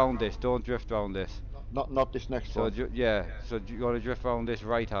drive round this, don't drift round this. Not this next So one. yeah, so you want to drift round this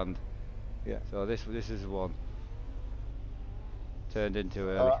right hand. Yeah. So this is the one. Turned in too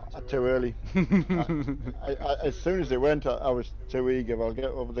early. Too early. As soon as it went, I was too eager. I'll get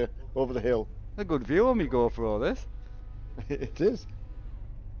over the hill. A good view on me GoPro this. It is.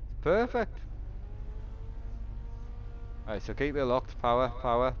 Perfect. Right, so keep it locked, power,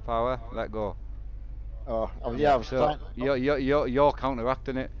 let go. Oh, yeah. I was So trying. you're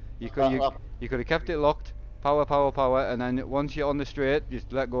counteracting it. You could have kept it locked, power, and then once you're on the straight,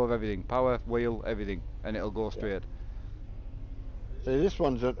 just let go of everything, power, wheel, everything, and it'll go straight. See, this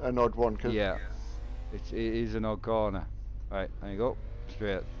one's an odd one because Yeah, it is an odd corner. Right, there you go,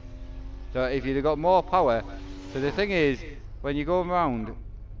 straight. So if you'd have got more power, so the thing is, when you go around,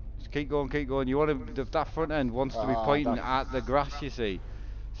 just keep going. You want to that front end wants to be pointing at the grass, you see.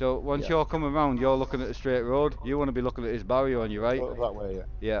 So once you're coming around, you're looking at the straight road. You want to be looking at this barrier on your right. Oh, that way, yeah.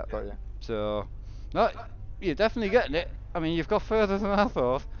 Yeah. Got you. So, no, you're definitely getting it. I mean, you've got further than I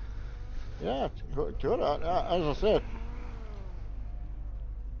thought. Yeah, it's good. As I said,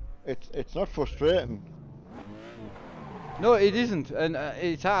 it's not frustrating. No, it isn't, and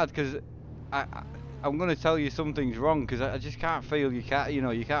it's hard because I'm going to tell you something's wrong because I just can't feel you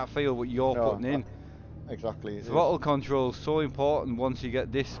can't feel what you're putting in. Exactly. Throttle control is so important once you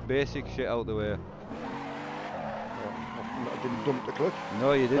get this basic shit out the way. I didn't dump the clutch.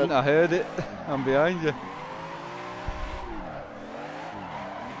 No, you didn't. I heard it. I'm behind you.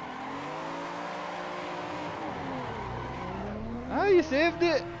 Ah, you saved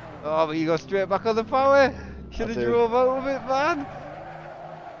it. Oh, but you got straight back on the power. Should have drove out of it, man.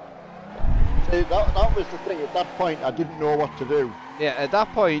 See, that was the thing. At that point, I didn't know what to do. Yeah, at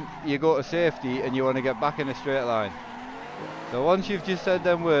that point, you go to safety and you want to get back in a straight line. So once you've just said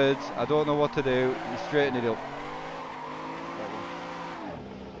them words, I don't know what to do, you straighten it up.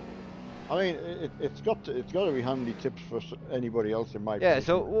 I mean, it's got to be handy tips for anybody else in my Yeah, position.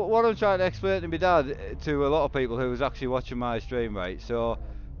 so what I'm trying to explain to my dad, to a lot of people who was actually watching my stream, right? So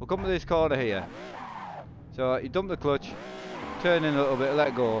we'll come to this corner here. So you dump the clutch, turn in a little bit,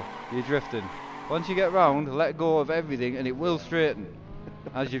 let go, you're drifting. Once you get round, let go of everything and it will straighten.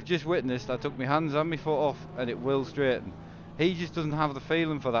 As you've just witnessed, I took my hands and my foot off and it will straighten. He just doesn't have the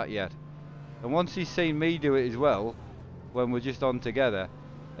feeling for that yet. And once he's seen me do it as well, when we're just on together,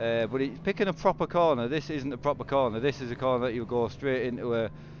 but he's picking a proper corner. This isn't a proper corner. This is a corner that you'll go straight into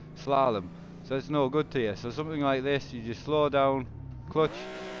a slalom. So it's no good to you. So something like this, you just slow down, clutch,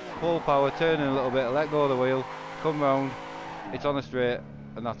 full power, turn in a little bit, let go of the wheel, come round, it's on a straight,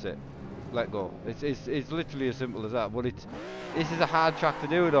 and that's it. Let go. It's literally as simple as that. But this is a hard track to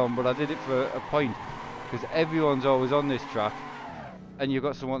do it on. But I did it for a point because everyone's always on this track, and you've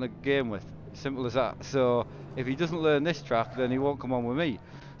got someone to game with. Simple as that. So if he doesn't learn this track, then he won't come on with me.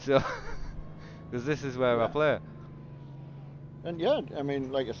 So because this is where I play. And yeah, I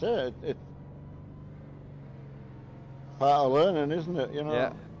mean, like I said, it's part of learning, isn't it? You know.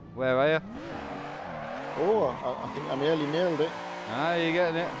 Yeah. Where are you? Oh, I think I nearly nailed it. Ah, you're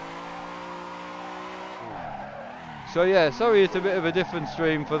getting it. So yeah, sorry it's a bit of a different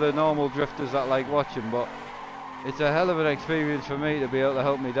stream for the normal drifters that like watching, but it's a hell of an experience for me to be able to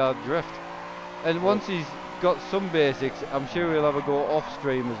help my dad drift. And once he's got some basics, I'm sure he'll have a go off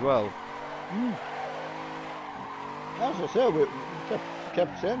stream as well. As I said, we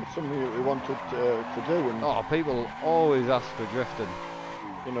kept saying it's something that we wanted to do. And, oh, people always ask for drifting.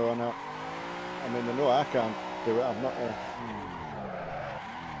 You know, and I mean, I know I can't do it. I'm not.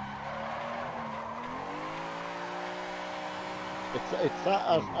 it's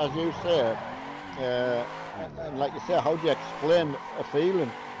that as you say, and like you say, how do you explain a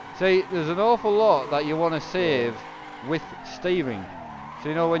feeling? See, there's an awful lot that you want to save with steering. So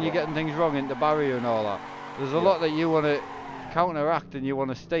you know when you're Yeah. getting things wrong into barrier and all that, there's a Yeah. lot that you want to counteract and you want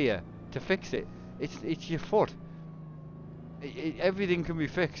to steer to fix it. It's your foot. Everything can be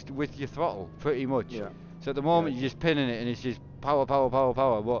fixed with your throttle, pretty much. Yeah. So at the moment Yeah. you're just pinning it and it's just power, power, power,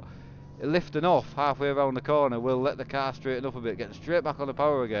 power. But lifting off halfway around the corner will let the car straighten up a bit, getting straight back on the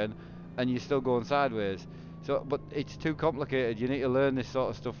power again, and you're still going sideways. So, but it's too complicated. You need to learn this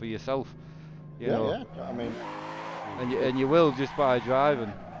sort of stuff for yourself, you Yeah. know. Yeah. I mean, And you will just by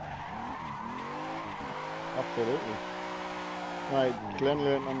driving. absolutely. Right, Glenn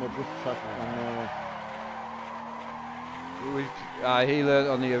learned on the drift track, and He learnt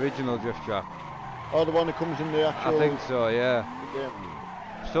on the original drift track. oh, the one that comes in the actual. I think so, yeah. Game.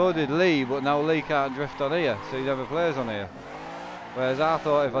 So did Lee, but now Lee can't drift on here, so he never plays on here. Whereas I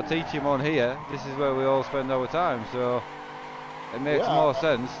thought if I teach him on here, this is where we all spend our time, so it makes more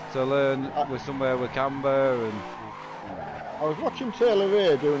sense to learn with somewhere with camber. And I was watching Taylor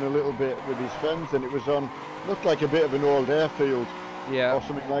Ray doing a little bit with his friends, and it was on, looked like a bit of an old airfield, yeah, or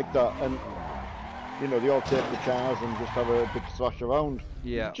something like that, and you know, they all take the cars and just have a big thrash around.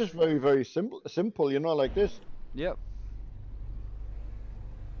 yeah, It's just very, very simple, you know, like this. yep.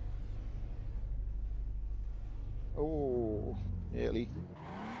 Oh, nearly.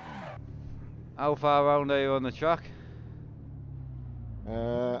 How far round are you on the track?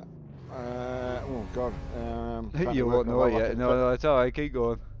 Oh God. You won't know yet. No, it's alright, keep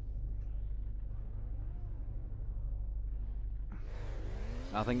going.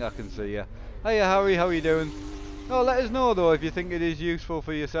 I think I can see you. Hiya Harry, how are you doing? Oh, let us know though if you think it is useful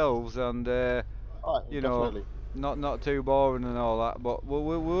for yourselves, and you know, not too boring and all that. But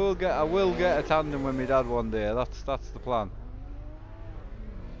I will get a tandem with my dad one day. That's the plan.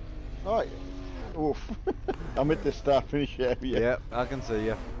 Alright. Oof. I'm at the start finish area. Yeah, I can see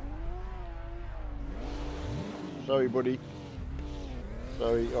you. Sorry, buddy.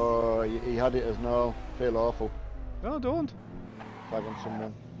 Sorry. Oh, he had it as no. Feel awful. No, don't. Flagging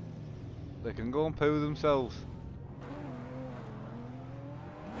someone. They can go and poo themselves.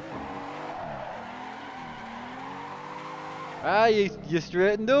 Ah, you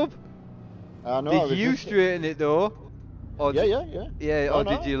straightened up? No, did you straighten it though? Or yeah. Yeah, or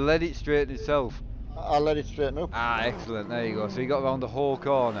did you let it straighten itself? I let it straighten up. Ah, excellent. There you go. So you got around the whole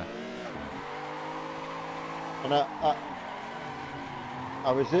corner. And I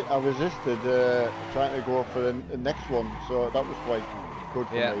resisted trying to go for the next one, so that was quite good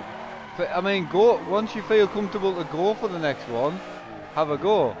for me. But, I mean, go once you feel comfortable to go for the next one, have a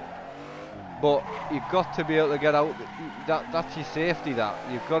go. But you've got to be able to get out. That's your safety. That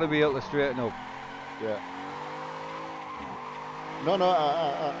you've got to be able to straighten up. Yeah. No.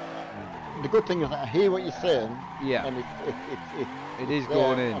 The good thing is that I hear what you're saying. Yeah. And it is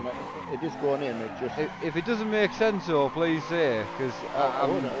going in. It is going in. It just. If it doesn't make sense, though, please say, because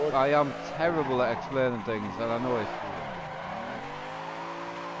I am terrible at explaining things, and I know it.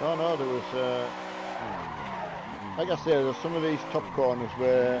 No, there was. Like I say, there's some of these top corners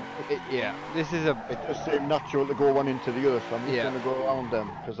where this is it just seemed natural to go one into the other, so I'm just going to go around them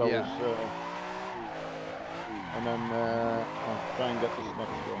because I was, and then I'll try and get this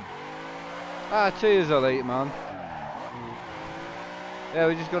next one. Ah, cheers, elite man. Yeah,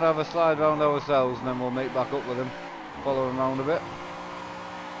 we're just going to have a slide round ourselves, and then we'll meet back up with him, follow him around a bit.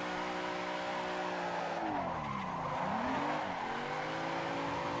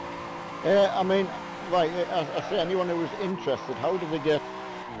 I mean. Right, as I say, anyone who was interested, how do they get,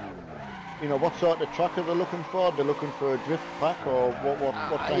 you know, what sort of track are they looking for? They're looking for a drift pack or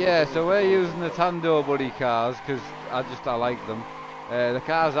what yeah, so we're using the Tando Buddy cars because I like them. The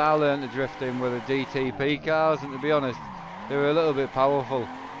cars I learned to drift in were the DTP cars, and to be honest, they were a little bit powerful.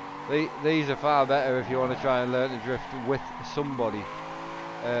 These are far better if you want to try and learn to drift with somebody,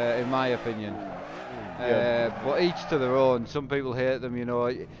 in my opinion. But each to their own. Some people hate them, you know.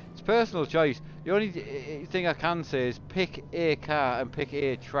 It's personal choice. The only thing I can say is pick a car and pick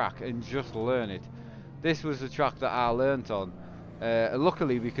a track and just learn it. This was the track that I learnt on.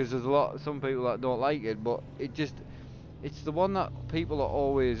 Luckily, because there's some people that don't like it, but it's the one that people are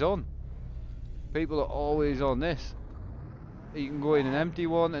always on. People are always on this. You can go in an empty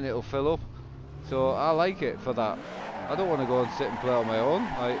one and it'll fill up. So I like it for that. I don't want to go and sit and play on my own.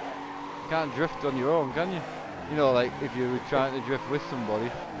 You can't drift on your own, can you? You know, like if you were trying to drift with somebody.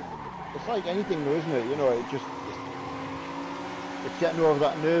 It's like anything though, isn't it? You know, it's getting over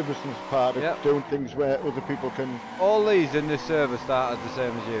that nervousness part of doing things where other people can. All these in this server started the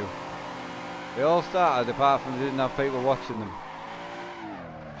same as you. They all started, apart from they didn't have people watching them.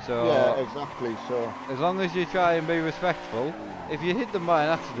 So yeah, exactly. So as long as you try and be respectful, if you hit them by an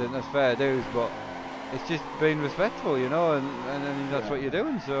accident, that's fair dues. But it's just being respectful, you know, and that's yeah, what you're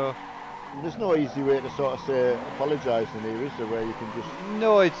doing. So there's no easy way to sort of say apologising here, is there? Where you can just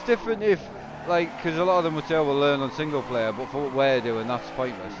no, it's different if like because a lot of them would say, "Oh, we'll learn on single player," but for what we're doing, that's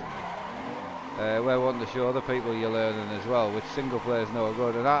pointless. We're wanting to show other people you're learning as well, which single players no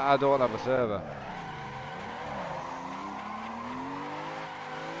good, and I don't have a server.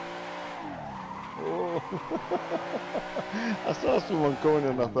 oh, I saw someone coming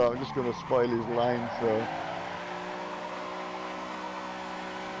and I thought I'm just going to spoil his line. So,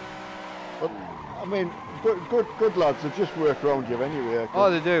 but I mean, good lads. They just work around you anyway. Oh,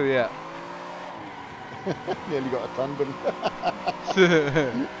 they do, yeah. Nearly got a tandem.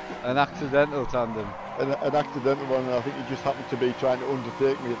 An accidental tandem. An accidental one, and I think he just happened to be trying to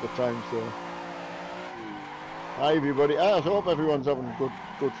undertake me at the time. So, hi everybody. I hope everyone's having a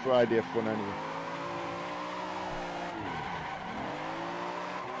good Friday of fun anyway.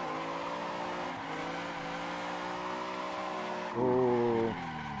 Oh,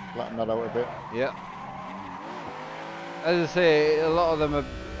 flatten that out a bit. Yeah. As I say, a lot of them are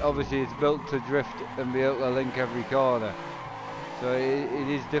obviously it's built to drift and be able to link every corner. So it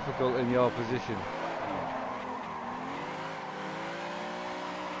is difficult in your position.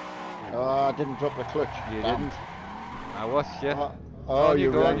 Oh, I didn't drop the clutch. You Damn. didn't. I watched you. Oh, you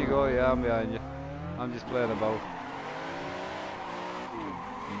you're go, right. you go. Yeah, I'm behind you. I'm just playing about.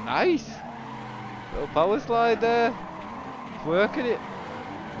 Nice. Little power slide there. It's working it.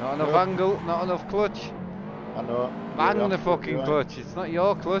 Not enough angle, not enough clutch. I know. Bang the fucking clutch. It's not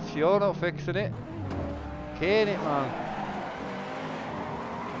your clutch. You're not fixing it. Cane it, man.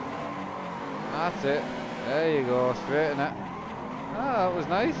 That's it. There you go. Straighten it. Ah, that was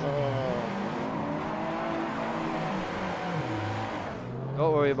nice.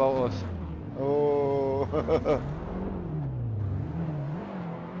 Don't worry about us. Oh.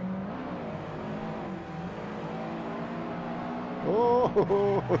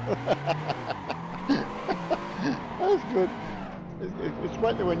 Oh. That's good. It's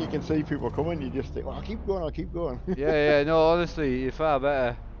better when you can see people coming. You just think, "Well, I'll keep going. I'll keep going." Yeah. No, honestly, you're far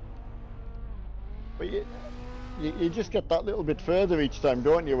better. But you just get that little bit further each time,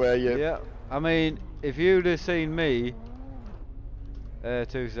 don't you? Where you. Yeah. I mean, if you'd have seen me. 2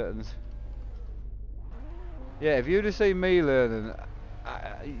 seconds. Yeah, if you'd have seen me learning,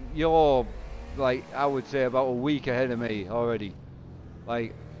 you're like I would say about a week ahead of me already.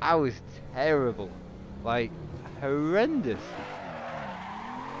 Like I was terrible, like horrendous.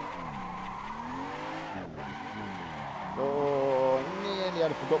 Oh, nearly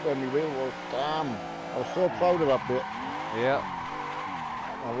I forgot where my wheel was. Damn. I was so proud of that bit. Yeah.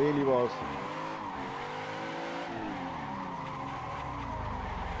 I really was.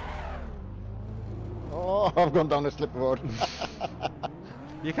 Oh, I've gone down the slip road.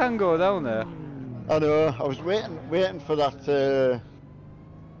 You can go down there. I know. I was waiting for that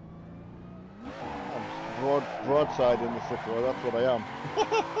broadside in the slip road. That's what I am.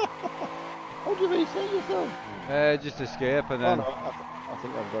 How do you reset yourself? Just escape and Oh then. no, I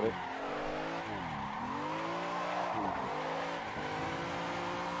think I've got it.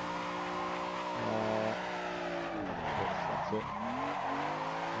 That's it.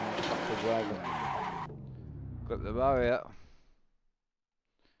 That's the driver. Got the barrier.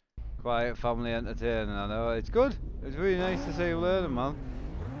 Quiet family entertaining, I know. It's good. It's really nice to see you learning, man.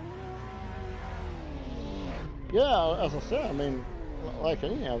 Yeah, as I say, I mean, like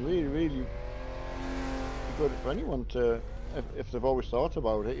anything, really good for anyone to, if they've always thought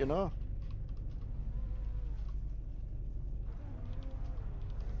about it, you know.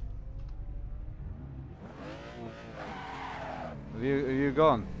 Have you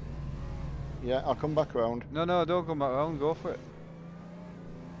gone? Yeah, I'll come back around. No, don't come back round. Go for it.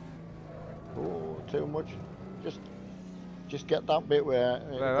 Oh, too much. Just get that bit where.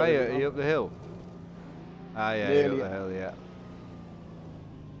 Where are you? Are you up the hill? Ah, yeah, you're up the hill, yeah.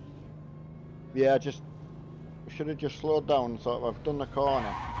 Yeah, should have just slowed down. Sort of, I've done the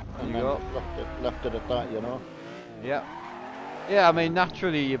corner and then left it at that, you know. Yeah. Yeah, I mean,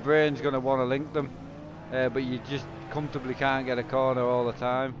 naturally your brain's going to want to link them, but you just comfortably can't get a corner all the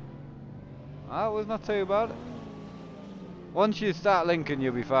time. That was not too bad. Once you start linking,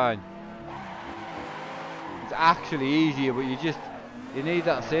 you'll be fine. It's actually easier, but you need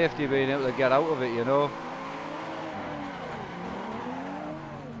that safety of being able to get out of it, you know.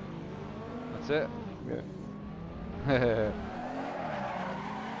 That's it. Yeah.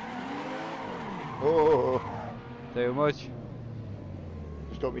 Oh. Too much.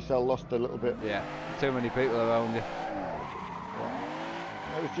 Just got myself lost a little bit. Yeah. Too many people around you.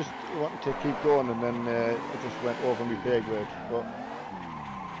 I was just wanting to keep going, and then it just went over my pay grade. But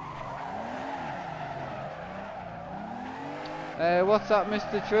what's that,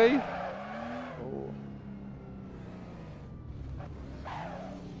 Mr. Tree? oh.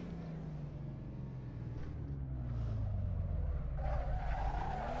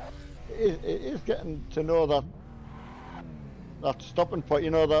 It is getting to know that stopping point. You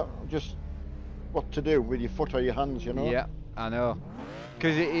know, that just what to do with your foot or your hands. You know. Yeah, I know.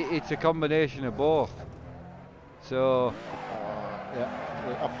 Because it's a combination of both. So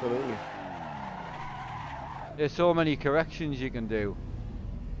Yeah, absolutely. there's so many corrections you can do.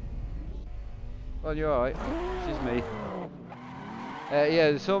 Well, you're alright. It's just me. Yeah,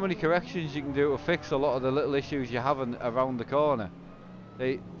 there's so many corrections you can do to fix a lot of the little issues you're having around the corner.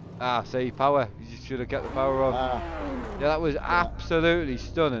 See, power. You should have kept the power on. Yeah, that was absolutely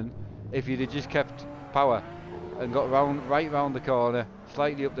stunning if you'd have just kept power and got right round the corner,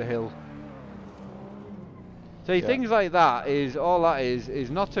 slightly up the hill. See, things like that all that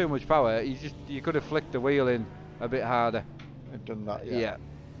is not too much power. You could have flicked the wheel in a bit harder. I've done that, Yeah.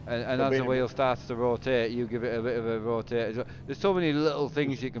 And as the wheel starts to rotate, you give it a bit of a rotate. There's so many little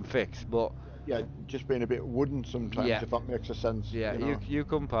things you can fix, but yeah, just being a bit wooden sometimes, if that makes a sense. Yeah, you know? you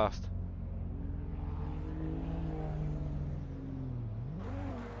come past.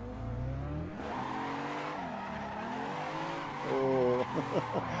 Oh,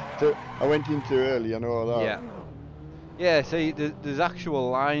 I went in too early, I know that. Yeah. Yeah, see, there's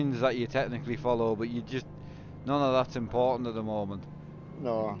actual lines that you technically follow, but none of that's important at the moment.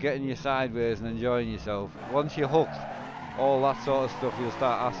 No. Getting you sideways and enjoying yourself. Once you're hooked, all that sort of stuff you'll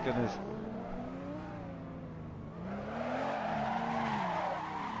start asking us.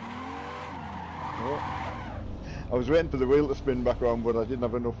 I was waiting for the wheel to spin back around, but I didn't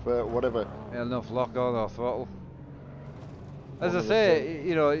have enough whatever. Enough lock on or throttle. As I say,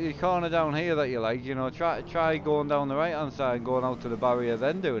 you know, your corner down here that you like, you know, try going down the right hand side and going out to the barrier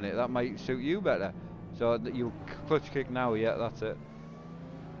then doing it. That might suit you better. So you clutch kick now, yeah, that's it.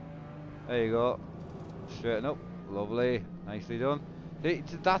 There you go. Straighten up. Lovely. Nicely done.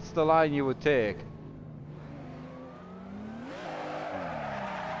 That's the line you would take.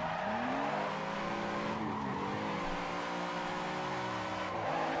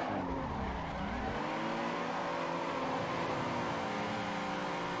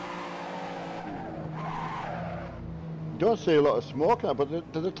 Don't see a lot of smoke now, but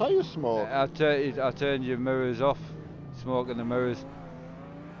do the tyres smoke? I turned your mirrors off, smoking the mirrors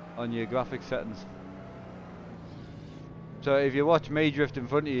on your graphic settings. So if you watch me drift in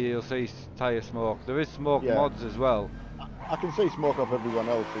front of you, you'll see tyre smoke. There is smoke mods as well. I can see smoke off everyone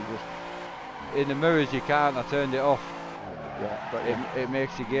else. In the mirrors you can't. I turned it off. Yeah, but it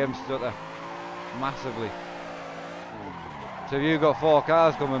makes your game stutter massively. So if you've got 4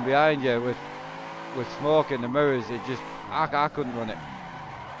 cars coming behind you with smoke in the mirrors, I couldn't run it.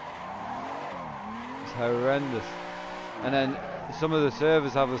 It's horrendous. And then some of the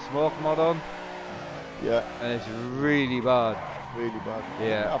servers have a smoke mod on. Yeah. And it's really bad. Really bad.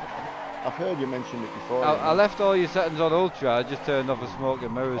 Yeah. I've heard you mention it before. I left all your settings on ultra. I just turned off the smoke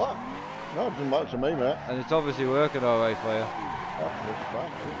and mirrors. Oh, no, it doesn't matter to me, mate. And it's obviously working alright for you. Absolutely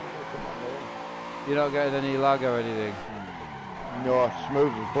fine. You're not getting any lag or anything? No,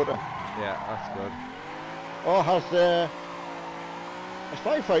 smooth as butter. Yeah, that's good. Oh, has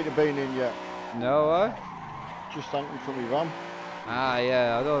firefighter been in yet? No, Just thanking for me van. Ah,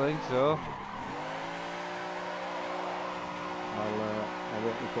 yeah, I don't think so. I'll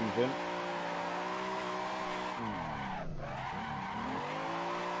wait till he comes in.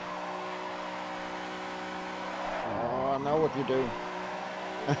 Oh, now what do you do?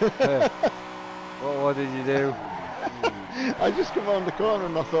 What did you do? I just come around the corner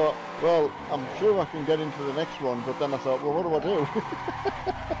and I thought, well, I'm sure I can get into the next one, but then I thought, well, what do I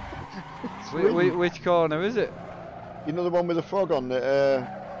do? Which corner is it? You know the one with the frog on it?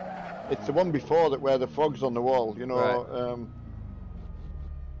 It's the one before that where the frog's on the wall, you know. Right.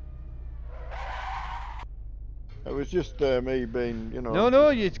 It was just me being, you know. No,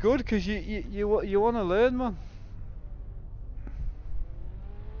 it's good because you want to learn, man.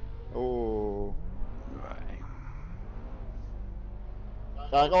 Oh.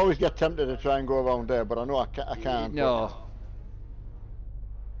 I always get tempted to try and go around there, but I know I can't. No.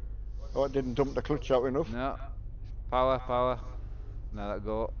 Oh, it didn't dump the clutch out enough. No. Power. Now let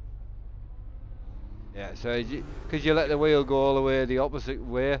go. Yeah, so because you let the wheel go all the way the opposite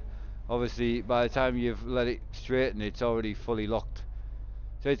way, obviously by the time you've let it straighten, it's already fully locked.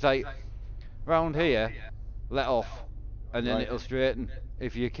 So it's like round here, let off, and then it'll straighten.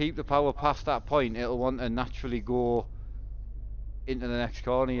 If you keep the power past that point, it'll want to naturally go into the next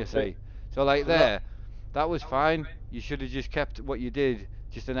corner, you Okay. see. So like So that, there, that was fine. You should have just kept what you did,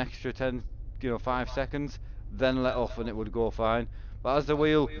 just an extra 10, 5 seconds, then let off and it would go fine. But as the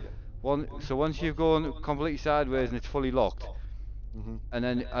wheel, so once you've gone completely sideways and it's fully locked, hmm and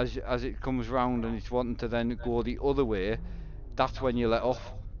then as it comes round and it's wanting to then go the other way, that's when you let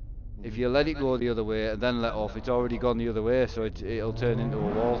off. If hmm you let it go the other way and then let off, it's already gone the other way, so it'll turn into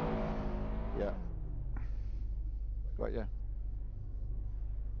a wall. yeah, got you.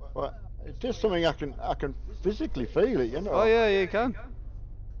 Well, it is something I can physically feel it, you Oh know. yeah, you can.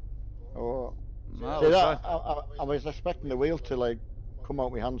 Oh, That see was that fine. I was expecting the wheel to like come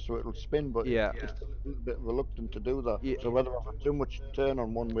out my hand so it'll spin, but Yeah. it's a little bit reluctant to do that. Yeah. So whether I've had too much turn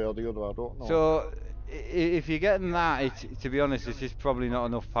on one way or the other, I don't know. So if you're getting that, to be honest, it's just probably not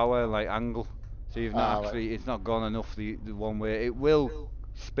enough power, like angle. So you've not Ah, right. actually, it's not gone enough the one way. It will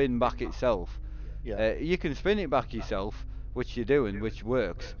spin back itself. Yeah, You can spin it back yourself, which you're doing, which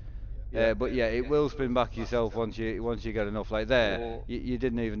works. yeah. But yeah, it will spin back yourself once you get enough. Like there, Oh, you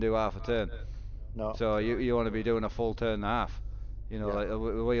didn't even do half a turn. no. So you want to be doing a full turn and a half. Yeah, Like the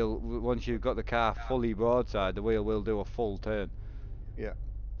wheel, once you've got the car fully broadside, the wheel will do a full turn. yeah.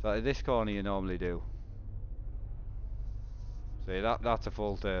 So at this corner you normally do. See, that's a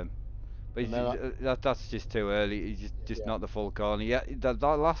full turn. But And then that's just too early. It's just yeah, not the full corner. Yeah, that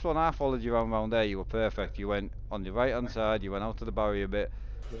last one I followed you around there, you were perfect. You went on the right hand side, you went out to the barrier a bit,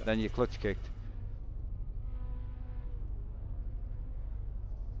 yeah. then you clutch kicked.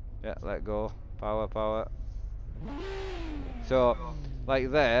 Yeah, let go. Power, power. So,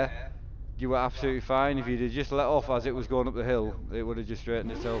 like there, you were absolutely fine. If you'd have just let off as it was going up the hill, it would have just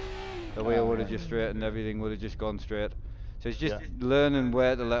straightened itself. The wheel Ah, would have right. just straightened, everything would have just gone straight. So it's just Yeah. learning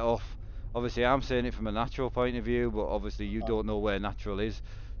where to let off. Obviously, I'm saying it from a natural point of view, but obviously you Um, don't know where natural is.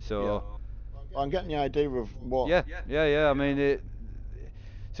 yeah. So Well, I'm getting the idea of what. yeah, yeah, yeah. I mean,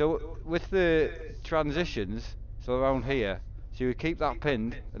 so with the transitions, so around here, so you would keep that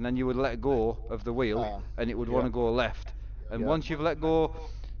pinned, and then you would let go of the wheel, Ah, and it would want yeah, to go left. And yeah. once you've let go,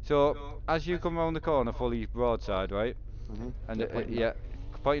 so as you come around the corner fully broadside, right? And Yeah, pointing that. yeah,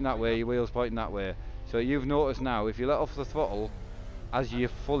 pointing that way, your wheel's pointing that way. So you've noticed now, if you let off the throttle, as you're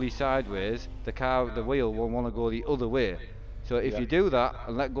fully sideways, the wheel will want to go the other way. So if Yeah. you do that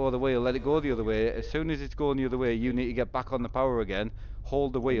and let go of the wheel, let it go the other way, as soon as it's going the other way, you need to get back on the power again,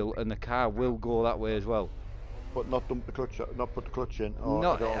 hold the Mm. wheel, and the car will go that way as well. But not dump the clutch, not put the clutch in, or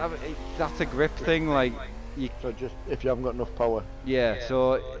Not, at all. I mean, that's a grip thing, like, you, So just if you haven't got enough power. yeah,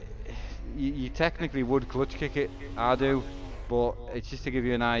 so you technically would clutch kick it, I do, but it's just to give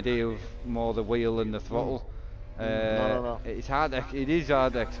you an idea of more the wheel and the Mm. throttle. No, no, no. It is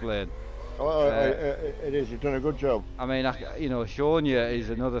hard to explain. Uh, It is. You've done a good job. I mean, showing you is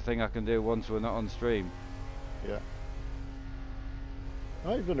another thing I can do once we're not on stream. Yeah.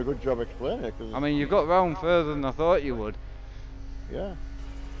 No, you've done a good job explaining it. I mean, you got round further than I thought you would. Yeah.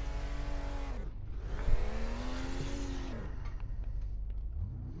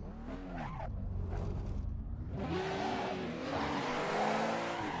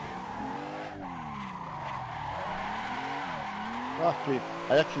 Actually,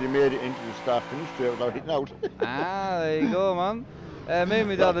 I actually made it into the start finish straight without hitting out. Ah, there you go, man. Me and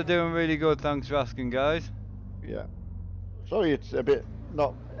my dad are doing really good, thanks for asking, guys. Yeah. Sorry, it's a bit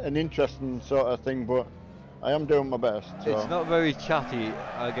not an interesting sort of thing, but I am doing my best. So. It's not very chatty,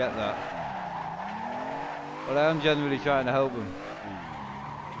 I get that. But I am generally trying to help him.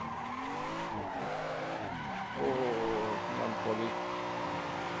 Oh, come on, buddy.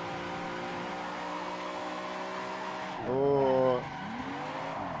 Oh,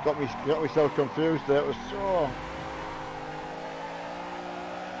 got myself confused there. It was so.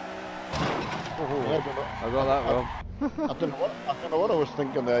 Oh, Yeah, I don't know. I got that wrong. I don't know what I was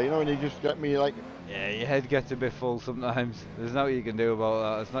thinking there. You know, when you just get me like. Yeah, your head gets a bit full sometimes. There's nothing you can do about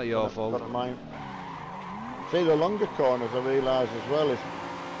that. It's not your fault. Got a mind. See, the longer corners I realise as well is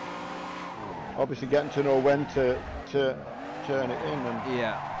obviously getting to know when to turn it in, and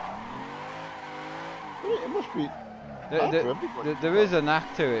Yeah. it must be. There is a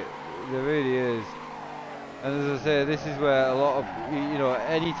knack to it. There really is. And as I say, this is where a lot of,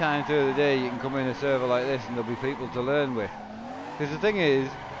 any time through the day you can come in a server like this and there'll be people to learn with. Because the thing is,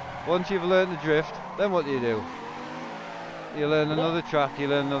 once you've learned the drift, then what do? You learn another track, you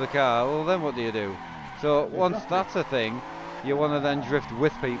learn another car, well then what do? So once that's a thing, you want to then drift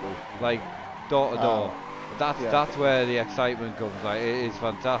with people, like door to door. That's where the excitement comes, like it is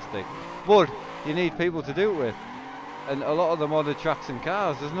fantastic. But you need people to do it with. And a lot of the modded tracks and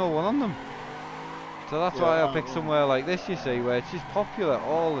cars, there's no one on them. So that's why I picked somewhere like this, you see, where it's just popular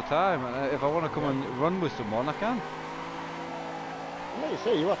all the time. And if I want to come and run with someone, I can. Like you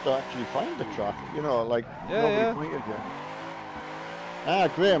say, you have to actually find the track. You know, like Yeah, nobody yeah. pointed you. Ah,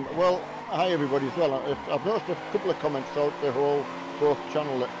 Graham. Well, hi everybody as well. I've noticed a couple of comments out the whole both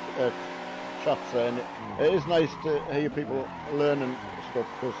channel chats there, and it is nice to hear people learning stuff.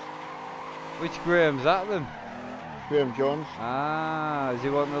 Because Which Graham's that then? Graham Jones. Ah, is he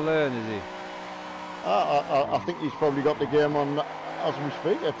wanting to learn, is he? I think he's probably got the game on as we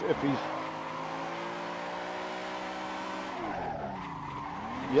speak. If he's,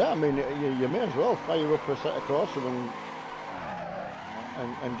 yeah, I mean, you may as well fire up a set of corsa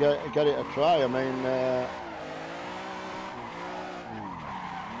and get it a try. I mean,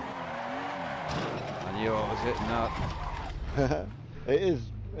 I knew I was hitting that.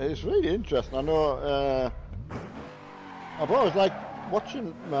 it's really interesting. I know. I've always liked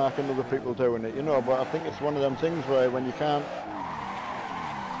watching Mark and other people doing it, you know, but I think it's one of them things where when you can't.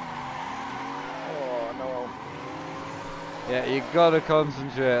 Oh no. Yeah, you gotta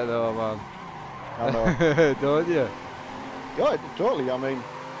concentrate though, man. I know. Don't you? Yeah, totally. I mean,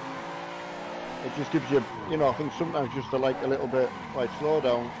 it just gives you, you know, I think sometimes just to like a little bit, like slow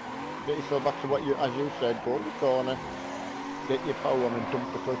down, get yourself back to what you, as you said, go to the corner, get your power on and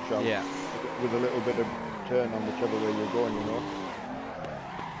dump the clutch out. Yeah. With a little bit of turn on whichever way you're going, you know.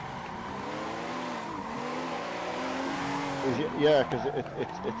 Yeah, because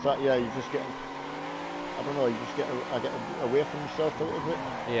it's that, yeah, you just get, I don't know, you just I get away from yourself a little bit.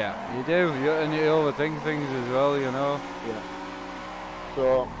 Yeah, you do, and you overthink things as well, you know. Yeah.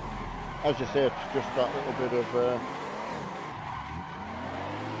 So, as you say, it's just that little bit of.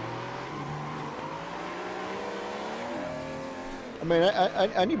 I mean,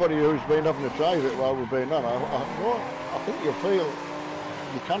 anybody who's been having a try of it while we've been on, I think you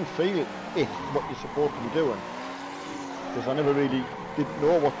can feel it, what you're supposed to be doing. Because I never really didn't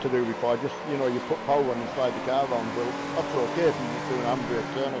know what to do before. I just, you know, you put power on inside the car on, well, that's okay if you're doing an handbrake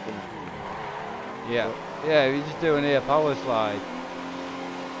turn or something. Yeah, yeah, you're just doing a power slide.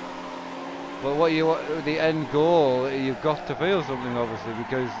 But the end goal, you've got to feel something obviously,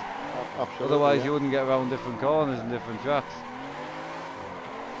 because Absolutely, otherwise yeah. you wouldn't get around different corners and different tracks.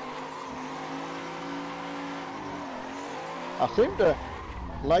 I seem to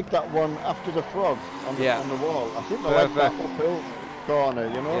like that one after the frog on the wall. I seem to like that uphill corner,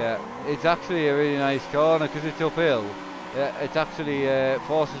 you know? Yeah, it's actually a really nice corner because it's uphill. Yeah, it actually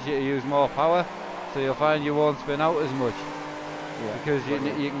forces you to use more power, so you'll find you won't spin out as much. Yeah, because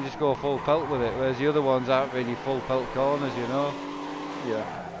you can just go full pelt with it, whereas the other ones aren't really full pelt corners, you know? Yeah.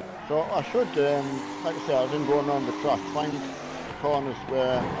 So I should, like I say, I was in going around the track, find corners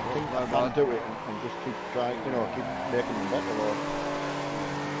where I think I can do it and just keep trying, you know, keep making them better. Or...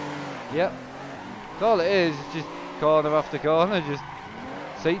 Yep. That's all it is, it's just corner after corner, just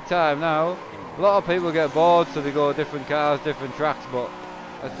seat time now. A lot of people get bored, so they go different cars, different tracks, but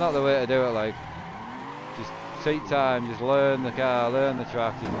that's not the way to do it, like. Just seat time, just learn the car, learn the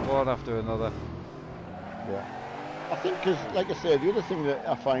track, just one after another. Yeah. I think because, like I said, the other thing that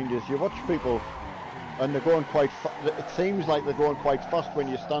I find is you watch people and they're going quite it seems like they're going quite fast when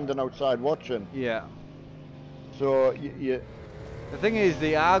you're standing outside watching. Yeah. So the thing is,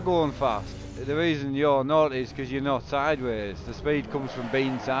 they are going fast. The reason you're not is because you're not sideways. The speed comes from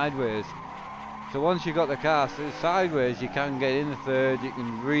being sideways. So once you've got the car sideways, you can get in the third, you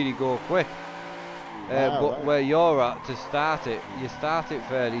can really go quick. But right. Where you're at, to start it, you start it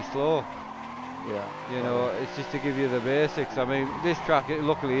fairly slow. Yeah. You know, it's just to give you the basics. I mean, this track,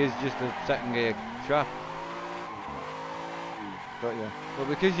 luckily, is just a second gear track. Got you. But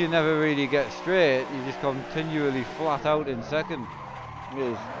because you never really get straight, you just continually flat out in second. It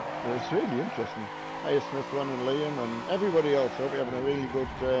is. It's really interesting. Hey, Smith, Ron and Liam and everybody else. Hope you're having a really good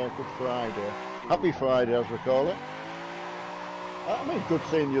Friday. Happy Friday, as we call it. I mean, good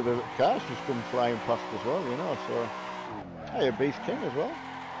seeing the other cars just come flying past as well, you know, so... Hey, a Beast King as well.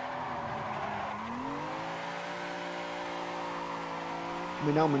 I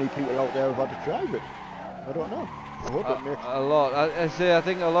mean, how many people out there have had to drive it? I don't know. I hope it makes... A lot. I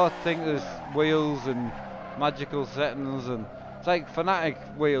think a lot think there's wheels and magical settings, and it's like fanatic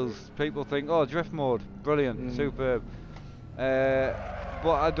wheels. People think, oh, drift mode, brilliant, superb. But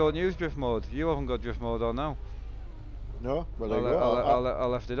I don't use drift mode. You haven't got drift mode on now. No? Well, I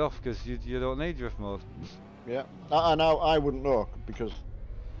left it off because you don't need drift mode. Yeah. Now I wouldn't know, because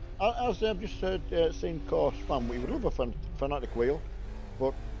as I've just seen Course Fan, we would love a fanatic wheel,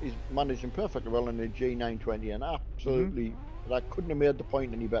 but he's managing perfectly well in the G920, and absolutely, I couldn't have made the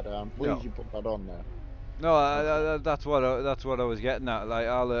point any better. I'm pleased you put that on there. No, that's what I was getting at. Like,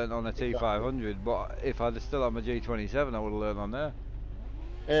 I learned on a T500, but if I'd still had my G27, I would have learned on there.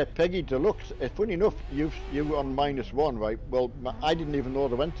 Peggy Deluxe. Funny enough, you were on -1, right? Well, I didn't even know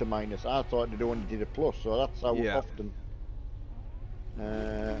they went to minus. I thought they only did a plus, so that's how Yeah. often.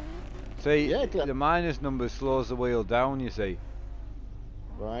 See, Yeah, the minus number slows the wheel down, you see.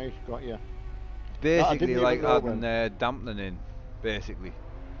 right, got you. It's No, I basically didn't like even know adding when. dampening in, basically.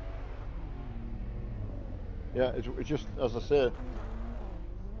 Yeah, it's just as I say.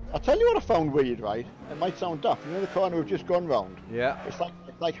 I'll tell you what I found weird, right? It might sound daft. You know the corner we've just gone round? Yeah, It's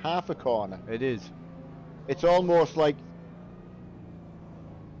like half a corner. it is. It's almost like,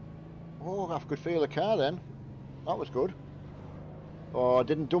 oh, I could feel the car then. That was good. Oh, I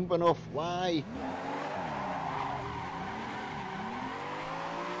didn't dump enough. Why?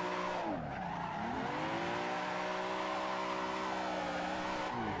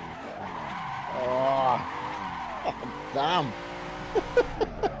 Oh, damn.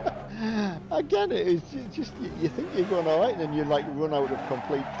 I get it. It's just you think you're going alright, then you like run out of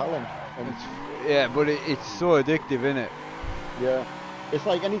complete talent. And Yeah, but it's so addictive, isn't it? yeah, it's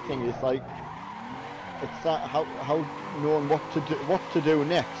like anything. It's like it's that how knowing what to do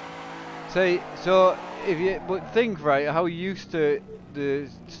next. See, so if you think right, how used to the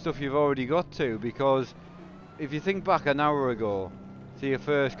stuff you've already got to, because if you think back an hour ago to your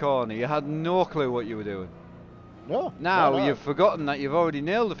first corner, you had no clue what you were doing. No, Now no. you've forgotten that you've already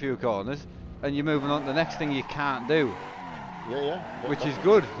nailed a few corners, and you're moving on to the next thing you can't do, Yeah. which is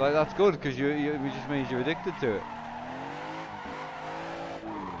good. Like that's good because it just means you're addicted to it.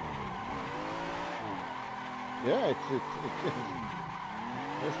 Yeah,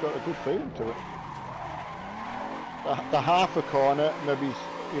 it's got a good feeling to it. The half a corner, maybe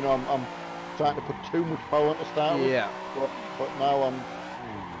I'm trying to put too much power to start with. Yeah. But now I'm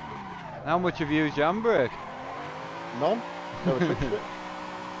How much have you used your handbrake? none. Never touched it.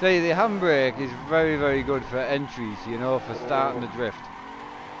 See, the handbrake is very, very good for entries, you know, for starting the drift.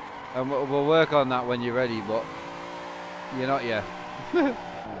 And we'll work on that when you're ready, but you're not yet.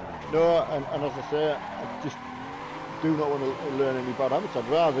 No, and as I say, I just do not want to learn any bad habits. I'd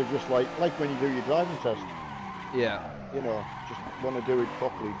rather just like when you do your driving test, Yeah. just want to do it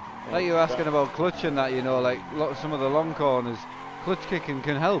properly. Like you were asking about clutch and that, you know, like some of the long corners, clutch kicking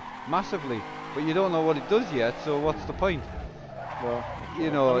can help massively, but you don't know what it does yet, so what's the point? No,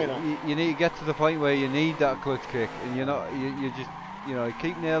 You know, I mean, you need to get to the point where you need that clutch kick, and you just, you know,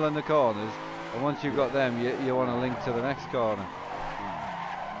 keep nailing the corners, and once you've got them, you want to link to the next corner.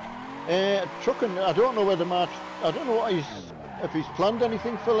 Trucking, I don't know whether Mark, I don't know if he's planned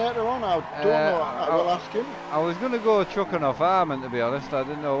anything for later on. I don't know. I will ask him. I was going to go trucking or farming, to be honest. I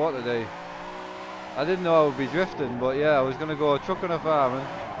didn't know what to do. I didn't know I would be drifting, but yeah, I was going to go trucking or farming.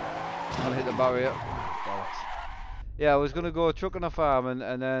 I'll hit the barrier. Yeah, I was going to go trucking or farming,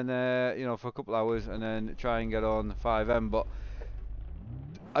 and then, you know, for a couple hours, and then try and get on 5M, but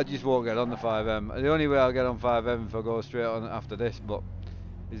I just won't get on the 5M. The only way I'll get on 5M if I go straight on after this, but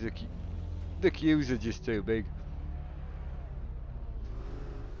is the queues are just too big.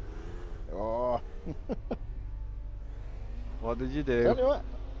 Oh. What did you do? Tell you what,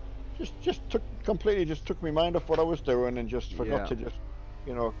 completely took my mind off what I was doing and just forgot to just,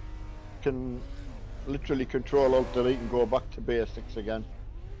 can literally control alt delete and go back to basics again.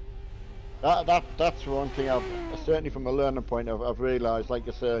 That's one thing I've certainly from a learning point I've realised. Like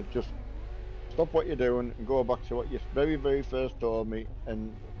I said, just stop what you're doing and go back to what you very first told me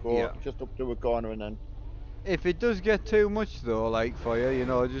and go just up to a corner and then. If it does get too much though, like for you, you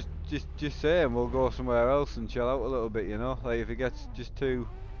know, just say and we'll go somewhere else and chill out a little bit, you know. Like if it gets just too.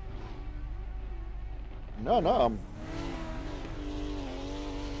 No,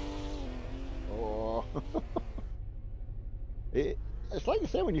 Oh. It's like you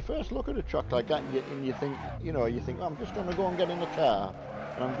say when you first look at a truck like that, and you think, oh, I'm just going to go and get in the car,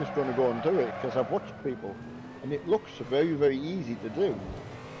 and I'm just going to go and do it because I've watched people, and it looks very easy to do.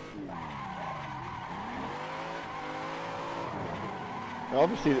 Now,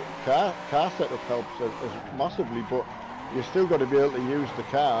 obviously, the car setup helps as massively, but you still got to be able to use the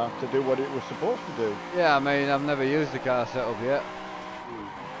car to do what it was supposed to do. Yeah, I mean, I've never used the car setup yet.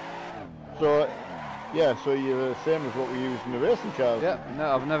 So, yeah, so you're the same as what we use in the racing cars. Yeah,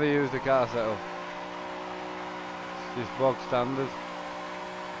 no, I've never used the car setup. It's just bog standard.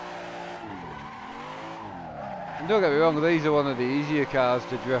 And don't get me wrong, these are one of the easier cars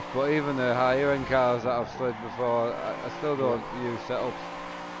to drift, but even the higher end cars that I've slid before, I still don't use setups.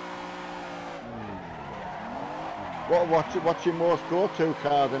 What's your most go-to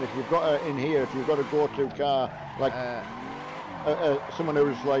car then? If you've got in here, if you've got a go-to car like someone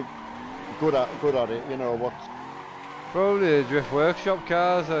who's like good at it, you know what's? Probably the Drift Workshop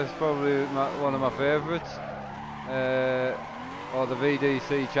cars. That's probably one of my favourites. or the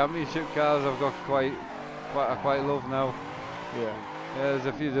VDC Championship cars I've got I quite love now. Yeah. Yeah,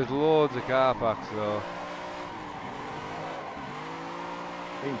 there's loads of car packs though.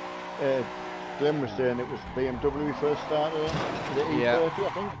 I think Glenn was saying it was BMW first started the E30, I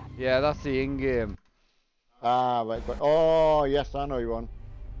think. Yeah, that's the in-game. Ah, right, but oh yes, I know you one.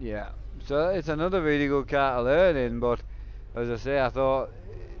 Yeah, so it's another really good car to learn in, but as I say, I thought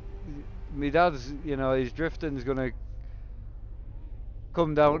my dad's, you know, his drifting's gonna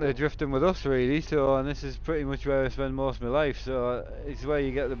come down to drifting with us really, so, and this is pretty much where I spend most of my life, so it's where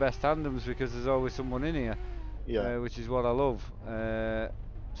you get the best tandems because there's always someone in here, Yeah. which is what I love.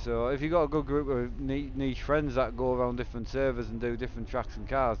 So if you've got a good group of niche friends that go around different servers and do different tracks and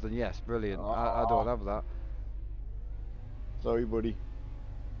cars, then yes, brilliant. I don't have that. Sorry, buddy.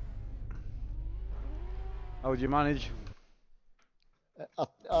 How would you manage? Yeah,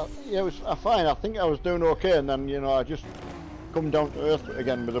 it was fine. I think I was doing okay, and then, you know, I just come down to earth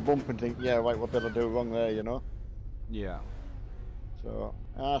again with a bump and think, yeah, right, what did I do wrong there, you know? Yeah. So,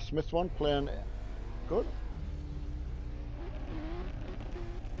 Smith one playing good.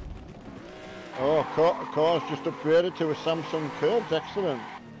 Oh, car's just upgraded to a Samsung Curbs, excellent.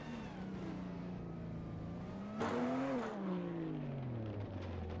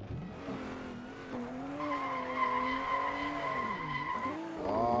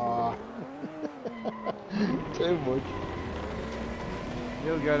 Ah, too much.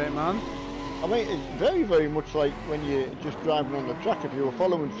 You'll get it, man. I mean, it's very, very much like when you're just driving on the track. If you were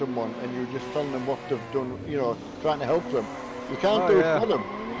following someone and you were just telling them what they've done, you know, trying to help them, you can't do it for them.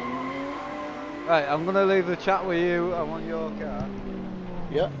 Right, I'm going to leave the chat with you. I'm on your car.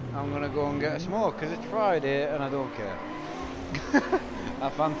 Yeah. I'm going to go and get a smoke because it's Friday and I don't care. I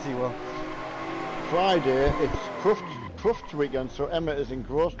fancy one. Friday, it's Crufts weekend, so Emma is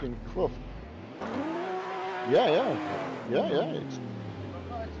engrossed in Cruft. Yeah. It's...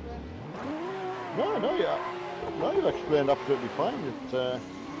 No, you've explained absolutely fine. It's,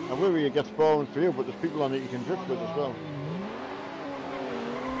 and whether it gets boring for you, but there's people on it you can drift with as well.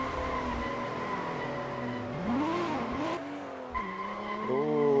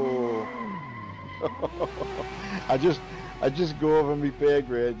 Oh, I just go over my pay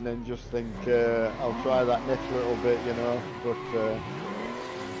grade and then just think I'll try that next little bit, you know. But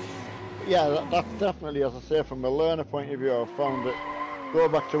yeah, that's definitely, as I say, from a learner point of view, I've found that go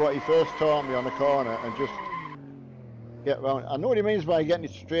back to what he first taught me on the corner and just get around. I know what he means by getting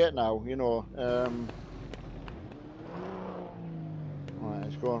it straight now, you know. Right,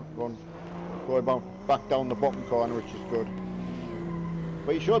 it's going back down the bottom corner, which is good.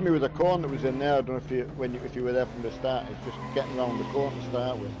 But he showed me with a corner that was in there. I don't know if you were there from the start. It's just getting around the corner to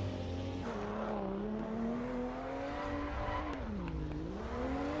start with.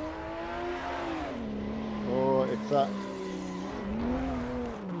 Oh, it's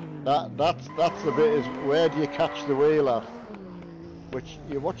that's the bit is where do you catch the wheel at? Which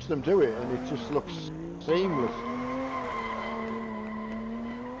you watch them do it and it just looks seamless.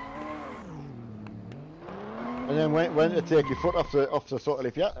 And then when to take your foot off the throttle,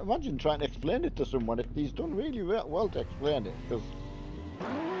 if you imagine trying to explain it to someone, he's done really well to explain it. Because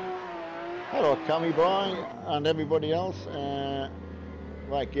hello, Cammy boy, and everybody else.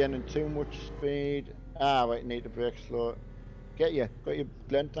 Right, gaining too much speed. Right, need to brake slow. Got you,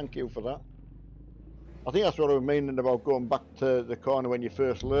 Glenn. Thank you for that. I think that's what I was meaning about going back to the corner when you're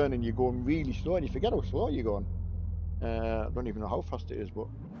first learning. You're going really slow, and you forget how slow you're going. I don't even know how fast it is, but.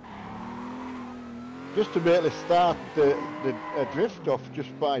 Just to be able to start the drift off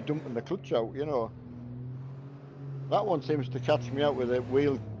just by dumping the clutch out, you know. That one seems to catch me out with the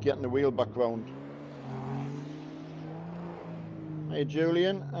wheel, getting the wheel back round. Hey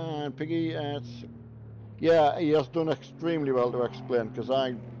Julian and Piggy, yeah, he has done extremely well to explain, because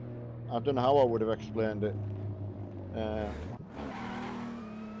I don't know how I would have explained it.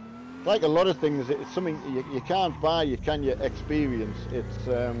 Like a lot of things, it's something you can't buy, you can experience. It's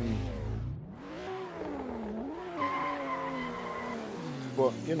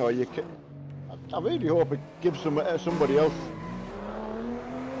but you know, I really hope it gives somebody else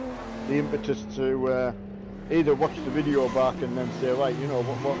the impetus to either watch the video back and then say, right, you know,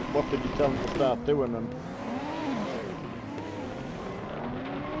 what did you tell them to start doing? And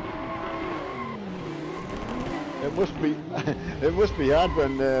it must be hard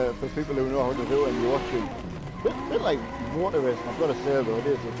when for people who know how to do it and you're watching. Bit like motor racing, I've got to say though, it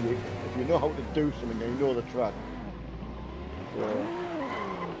is if you know how to do something and you know the track. So,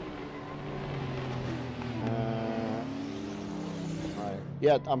 right.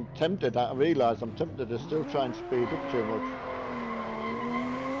 Yeah, I'm tempted. I realise I'm tempted to still try and speed up too much.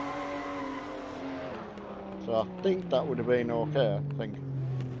 So I think that would have been okay, I think.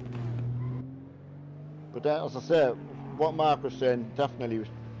 But as I say, what Mark was saying definitely was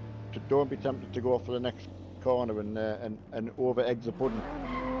don't be tempted to go for the next corner and over eggs the pudding.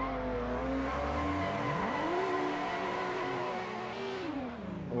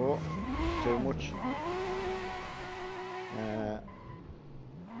 Oh, too much.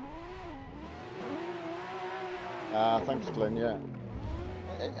 Thanks, Glenn. Yeah.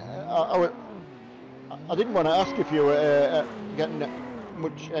 I didn't want to ask if you were getting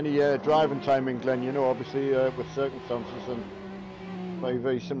any driving time in Glen, you know, obviously with circumstances, and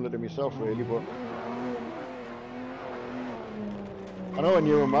very similar to myself really, but I know when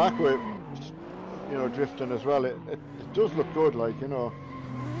you and Mark were, you know, drifting as well, it does look good, like, you know,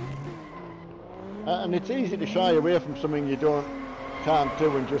 and it's easy to shy away from something you can't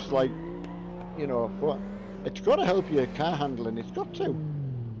do and just, like, you know, but it's got to help your car handling, it's got to.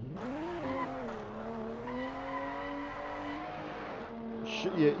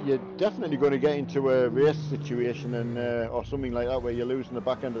 You're definitely going to get into a race situation and or something like that where you're losing the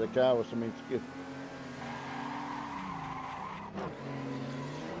back end of the car or something.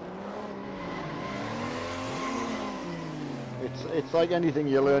 It's like anything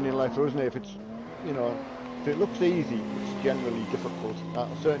you learn in life, isn't it? If it's, you know, if it looks easy, it's generally difficult. I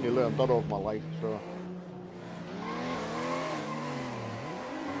certainly learned that over my life. So.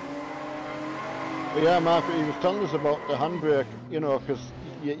 But yeah, Mark, he was telling us about the handbrake, you know, because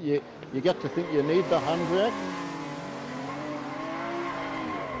you get to think you need the handbrake,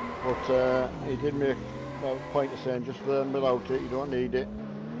 but he did make a point of saying just learn without it, you don't need it.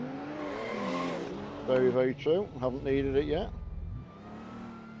 Very true, haven't needed it yet.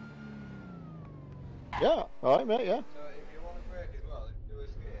 Yeah, alright mate, yeah. So if you want to brake as well, do a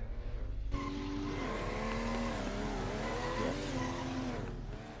skate.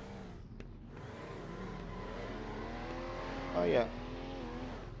 Oh yeah.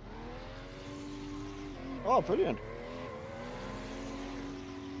 Oh, brilliant.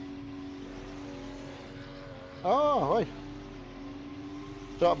 Oh, right.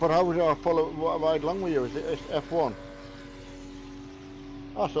 So, but how would I follow, what ride along with you? Is it F1?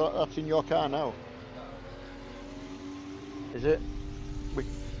 Oh, so that's in your car now. Is it?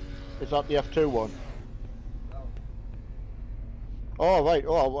 Is that the F2 one? Oh, right.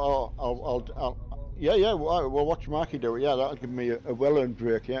 Oh, I'll yeah, we'll watch Marky do it. Yeah, that'll give me a well-earned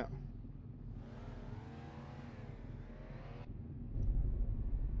break, yeah.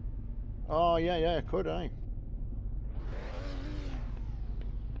 Oh, yeah, could I?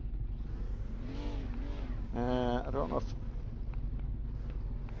 I don't know if...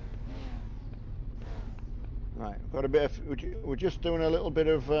 Right, we've got a bit of... We're just doing a little bit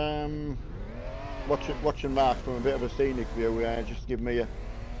of watching Mark from a bit of a scenic view, just give me a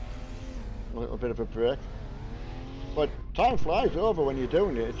little bit of a break. But time flies over when you're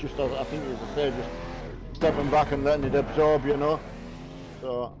doing it. It's just, I think, as I say, just stepping back and letting it absorb, you know.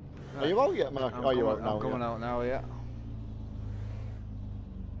 So, right. Are you out yet, Mark? You're out now. I'm coming out now, yeah.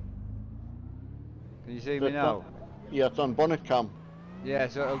 Can you see me now? Yeah, it's on bonnet cam. Yeah,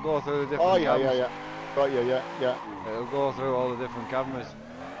 so it'll go through the different cameras. Yeah. Got you, yeah. It'll go through all the different cameras.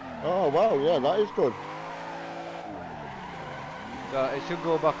 Oh, wow, yeah, that is good. So it should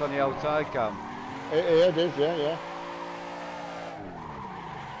go back on the outside cam. It is, yeah.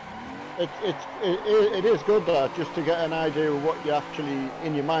 It is good that, just to get an idea of what you're actually,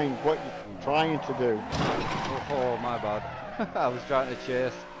 in your mind, what you're trying to do. Oh my bad. I was trying to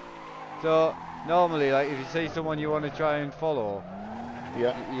chase. So, normally, like, if you see someone you want to try and follow,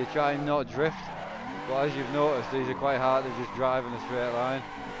 yeah, you're trying not to drift. But as you've noticed, these are quite hard to just drive in a straight line.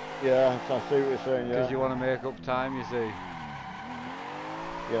 Yeah, I see what you're saying, yeah. Because you want to make up time, you see.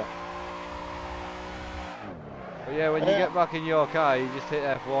 Yeah. But yeah, when you get back in your car, you just hit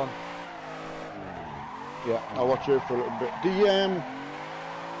F1. Yeah, I'll watch you for a little bit.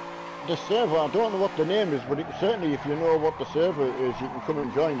 The server, I don't know what the name is, but certainly if you know what the server is, you can come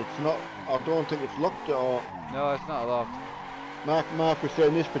and join. It's not, I don't think it's locked or... No, it's not locked. Mark was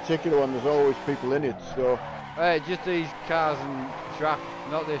saying this particular one, there's always people in it, so... Just these cars and track,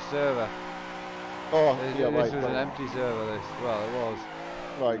 not this server. Oh, yeah, this was an empty server, this. Well, it was.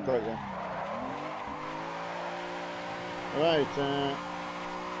 Right, got you. Right,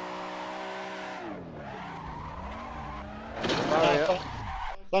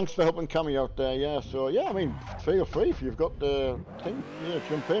 thanks for helping Cammy out there, yeah, so, yeah, I mean, feel free if you've got the thing, yeah,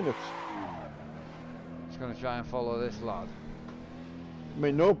 jump in, Just gonna try and follow this lad. I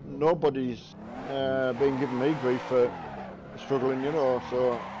mean, nobody's been giving me grief for struggling, you know,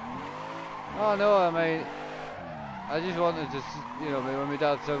 so... Oh no, I mean, I just wanted to, you know, when my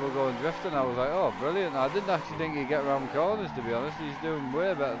dad said we're going drifting, I was like, oh, brilliant. I didn't actually think he'd get around corners, to be honest. He's doing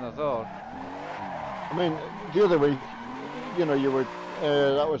way better than I thought. I mean, the other week, you know, you were,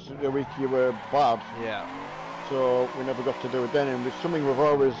 that was the week you were bad. Yeah. So we never got to do it then, and it's something we've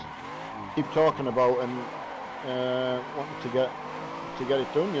always keep talking about and wanting to get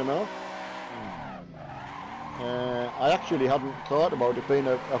it done, you know. I actually hadn't thought about it being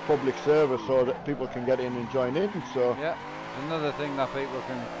a public service so that people can get in and join in. So yeah, another thing that people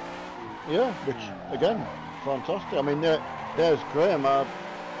can. Yeah, which again, fantastic. I mean, there's Graham. I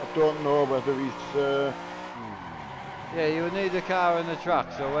don't know whether he's. Yeah, you would need a car in the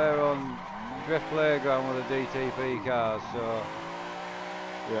track, so we're on Drift Playground with the DTP cars, so.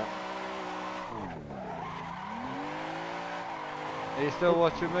 Yeah. Are you still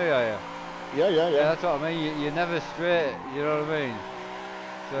watching me, are you? Yeah. Yeah, that's what I mean. You're never straight, you know what I mean?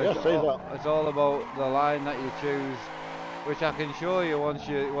 So Yeah, say that. It's all about the line that you choose, which I can show you once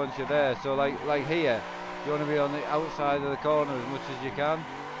you're there. So like here, you want to be on the outside of the corner as much as you can.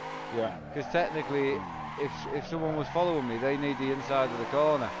 Yeah. Because technically, if someone was following me, they need the inside of the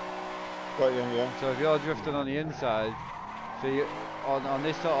corner. Got you, yeah. So if you're drifting on the inside, so you, on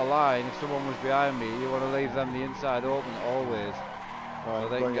this sort of line, if someone was behind me, you want to leave them the inside open always. Right, So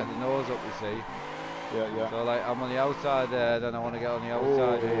they can get the nose up, you see. Yeah. So like I'm on the outside there, then I want to get on the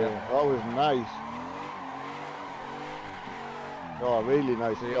outside here. That was nice. Oh, really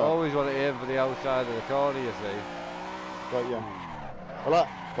nice. So you always want to aim for the outside of the corner, you see. Got you. Well,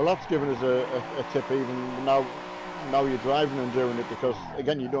 that's given us a tip even now you're driving and doing it, because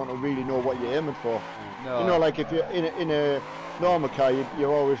again you don't really know what you're aiming for. No. You know, like if you're in a normal car,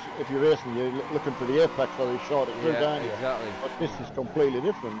 you're always, if you're racing, you're looking for the apex or the short it is, aren't you? Exactly. But this is completely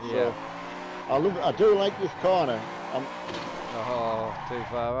different. Yeah. So I do like this corner. Oh, too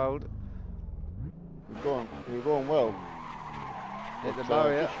far out. You're going well. Hit the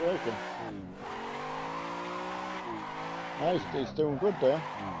barrier. Just working. Nice, he's doing good there.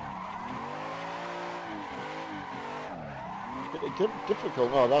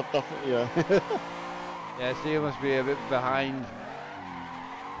 Difficult. Oh, that's definitely, yeah. Yeah, so you must be a bit behind.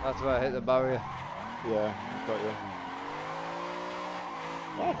 That's where I hit the barrier. Yeah, got you.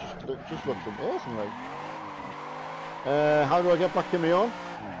 Oh, just looks amazing, like. How do I get back in my own?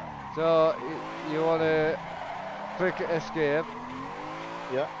 So you want to click escape.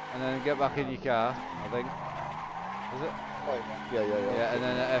 Yeah. And then get back in your car, I think. Is it? Right. Yeah. Yeah, and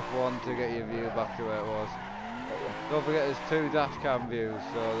then at F1 to get your view back to where it was. Don't forget there's two dash cam views,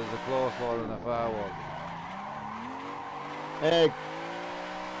 so there's a close one and a far one.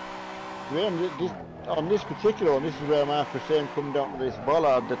 Graham, on this particular one, this is where Mark was saying come down to this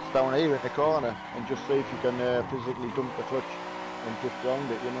bollard that's down here in the corner and just see if you can physically dump the clutch and drift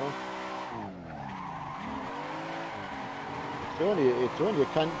around it, you know. It's only a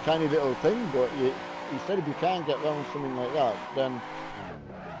tiny little thing, but he said if you can't get around something like that, then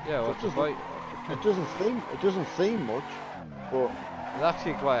yeah, what's the point? It doesn't seem much, but it's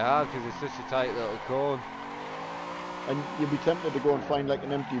actually quite hard because it's such a tight little cone. And you'd be tempted to go and find like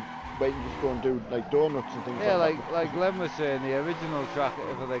an empty way and just go and do like donuts and things yeah, like that. like Glenn was saying, the original track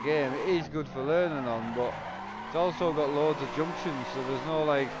for the game, it is good for learning on, but it's also got loads of junctions, so there's no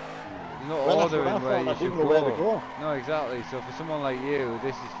ordering where you should go. No, exactly. So for someone like you,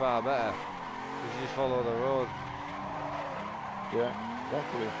 this is far better. You just follow the road. Yeah,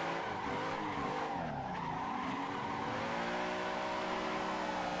 exactly.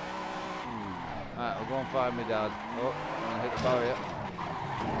 Right, we'll go and find my dad. Oh, I'm gonna hit the barrier.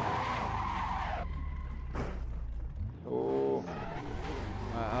 Oh.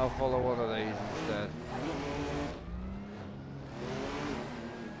 Right, I'll follow one of these instead.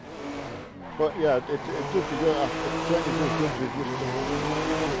 But yeah, it's just a good, it's certainly just good to just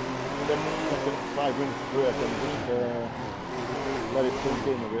take 5 minutes break and just let it sink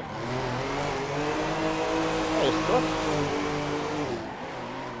in a bit. Hey, stuff.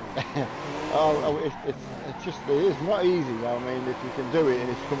 It's just, it is not easy. I mean, if you can do it and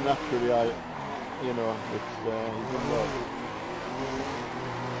it's come naturally, you know, it's you can work.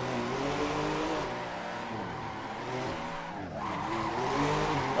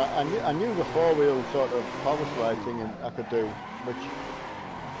 I knew the 4-wheel sort of power slide thing I could do, which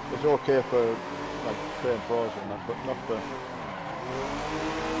is okay for like playing pros and that, but not for.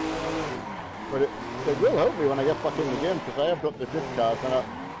 But it will help me when I get back in the game, because I have got the drift cars and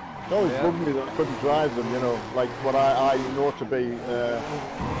it's always bugged me that I couldn't drive them, you know, like what I know to be.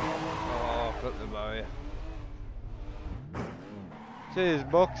 Oh, flip the barrier. Cheers,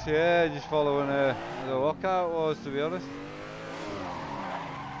 Bucks, yeah, just following the walkout was, to be honest.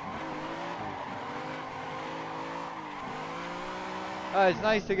 It's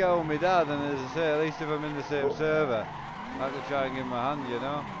nice to go with my dad, and as I say, at least if I'm in the same Oh, server, I could try and give him a hand, you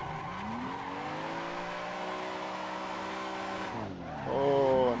know.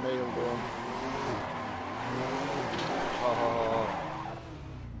 oh, nailed on. Oh,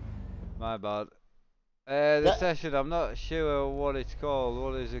 my bad. The Yeah, session, I'm not sure what it's called.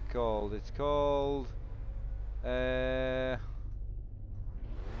 What is it called? It's called...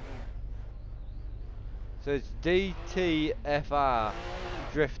 So it's DTFR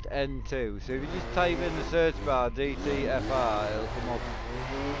Drift N2. So if you just type in the search bar DTFR, it'll come up.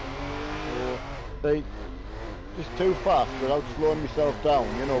 oh, see, just too fast without slowing yourself down,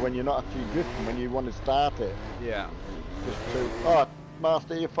 you know, when you're not actually drifting, when you want to start it. Yeah. Just too... Oh,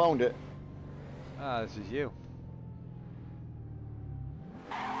 Master, you found it. Ah, this is you.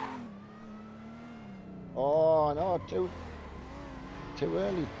 Oh, no, too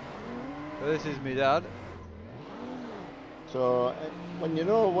early. So this is me dad. So when you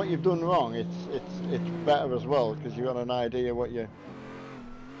know what you've done wrong, it's better as well because you've got an idea what you.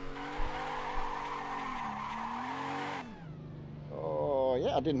 Oh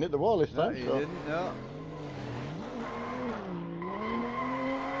yeah, I didn't hit the wall this No, time. you So. didn't, no.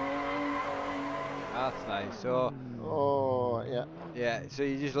 That's nice. So, Oh yeah. yeah, so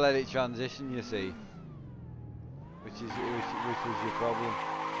you just let it transition, you see. Which was your problem.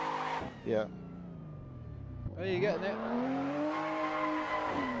 Yeah. Are you getting it?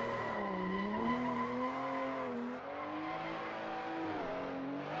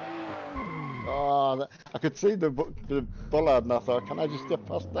 Oh, I could see the bollard and I thought, can I just get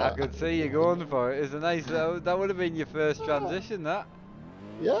past I that? could see you going for it. It's a nice. That would have been your first transition. That.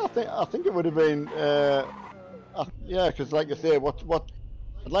 Yeah, I think it would have been. Yeah, because like I say, what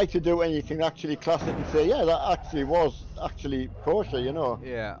I'd like to do when you can actually class it and say, yeah, that actually was actually kosher, you know.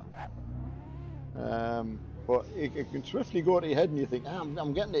 Yeah. But it can swiftly go to your head and you think,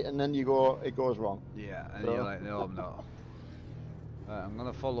 I'm getting it, and then you go, it goes wrong. Yeah, and you're So, like, no, I'm not. Right, I'm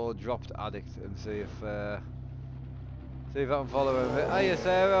gonna follow Dropped Addict and see if I can follow him a bit. Hiya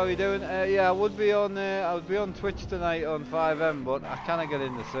Sarah, how are you doing? Yeah, I would be on Twitch tonight on 5M, but I can't get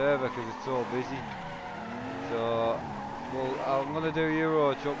in the server because it's so busy. So, well, I'm gonna do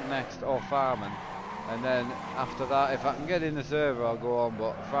Euro Truck next or Farming, and then after that, if I can get in the server, I'll go on.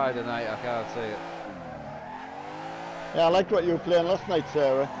 But Friday night, I can't see it. yeah, I liked what you were playing last night,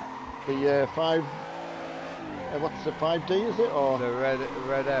 Sarah. The what's the 5D, is it? Or The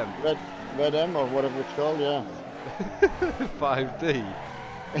Red M. Red M, or whatever it's called, yeah. 5D.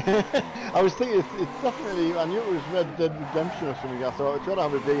 I was thinking, it's definitely, I knew it was Red Dead Redemption or something, I thought it's got to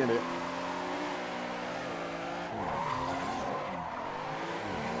have a D in it.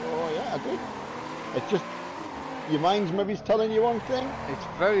 Oh yeah, I did. It's just, your mind's maybe telling you one thing. It's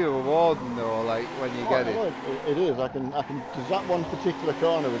very rewarding though, like when you get it. No, it is. I can. There's that one particular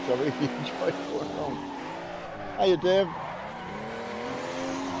corner which I really enjoy going on. Hiya, Dave.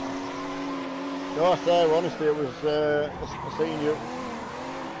 No, Sarah, honestly, it was seeing you.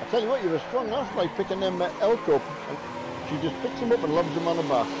 I tell you what, you were strong last night picking them elk up. And she just picks them up and loves them on the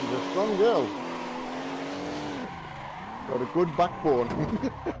back. She's a strong girl. Got a good backbone.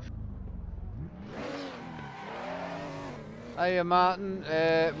 Hiya Martin,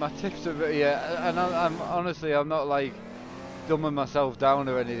 my tips are yeah, and I'm honestly I'm not like dumbing myself down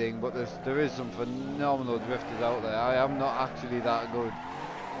or anything, but there is some phenomenal drifters out there. I am not actually that good.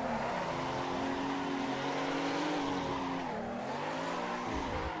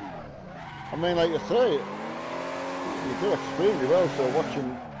 I mean, like you say, you do extremely well. So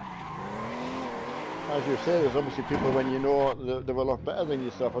watching, as you say, there's obviously people when you know they're a lot better than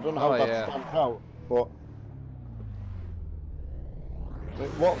yourself. I don't know how that stands out, but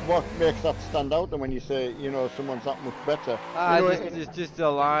what makes that stand out? And when you say, you know, someone's that much better, you know, just the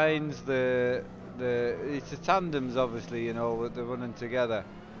lines, it's the tandems obviously, you know, they're running together.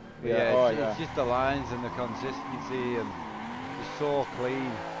 But yeah, it's just the lines and the consistency and it's so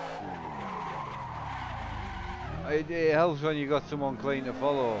clean. It helps when you got someone clean to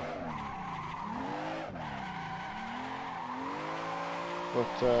follow. But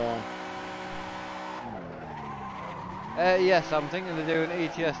yes, I'm thinking of doing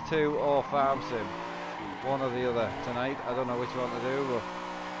ETS2 or Farm Sim, one or the other tonight. I don't know which one to do, but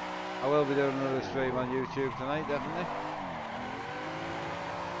I will be doing another stream on YouTube tonight, definitely.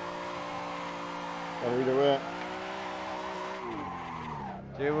 either way,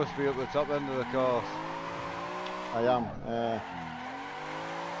 You must be up the top end of the course. I am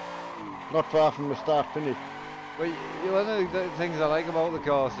not far from the start finish. But one of the things I like about the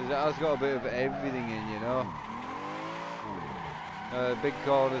course is it has got a bit of everything in, you know. Big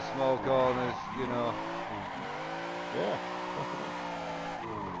corners, small corners, you know. Yeah.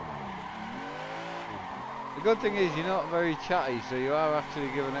 The good thing is you're not very chatty, so you are actually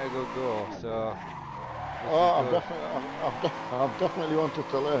giving it a good go. So, which is Oh, good. I've definitely wanted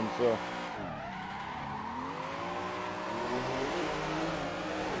to learn. So.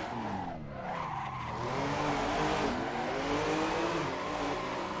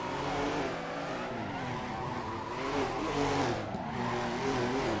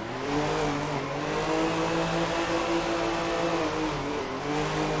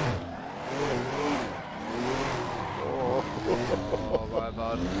 Oh, my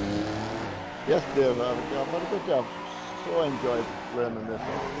bad. Yes, Dave, I've had a good job. So enjoyed learning this.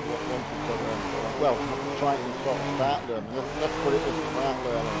 Well, trying to sort of start learning. Let's put it as start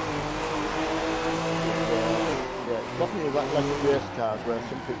learning. Yeah, it's definitely like race cars where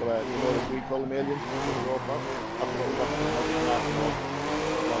some people are, you know, we call them aliens. That's what we're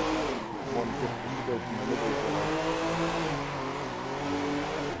one just still from the middle.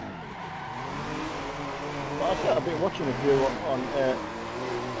 But I've been watching a few on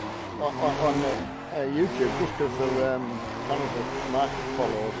YouTube just because of channels that Mark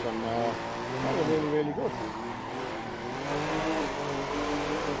follows, and that was really, really good.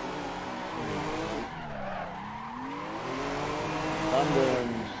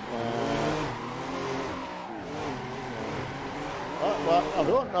 Tandems.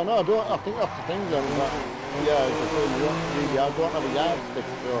 I think that's the thing then. But yeah, as I say, I don't have a yardstick,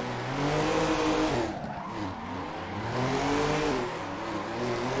 so.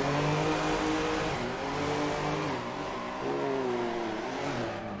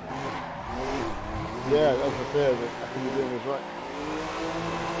 Yeah, as I said, I think you're doing this right.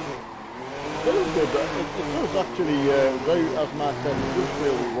 It is good, but it does actually, very, as Mark said, it does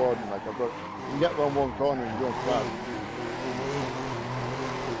feel rewarding. Like you can get around one corner and go fast.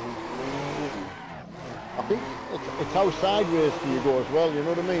 I think it's how sideways do you go as well, you know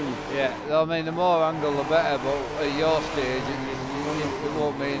what I mean? Yeah, I mean the more angle the better, but at your stage it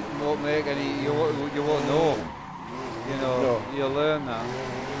won't make any, you won't know. You know, No. you'll learn that.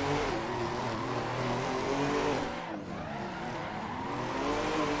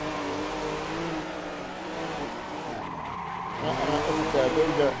 It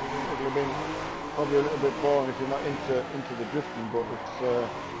would have been probably a little bit boring if you're not into the drifting, but it's.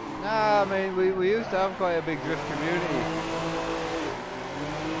 Nah, I mean we used to have quite a big drift community,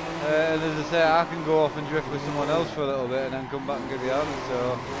 and as I say, I can go off and drift with someone else for a little bit and then come back and give you a hand.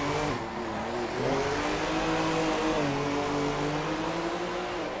 So.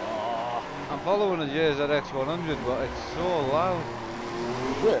 I'm following a JZX 100, but it's so loud.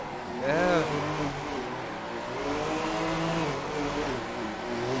 Is it? Yeah.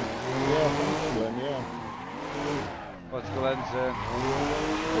 Yeah, thanks, Glenn, yeah. What's Glenn saying?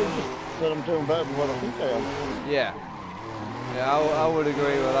 He just said I'm doing better than what I think I am. Yeah. Yeah, I would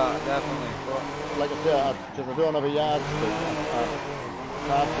agree with that, definitely. But like I said, because I don't have a yardstick, it's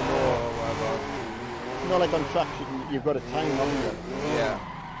hard to know. Oh my God. You know, like on tracks, you've got a time on you. Yeah.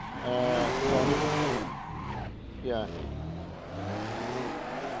 Yeah.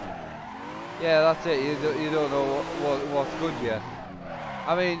 Yeah, that's it. You don't know what's good yet.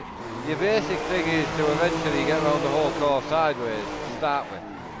 I mean, your basic thing is to eventually get around the whole course sideways to start with.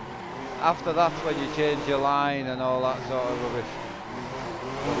 After that's when you change your line and all that sort of rubbish.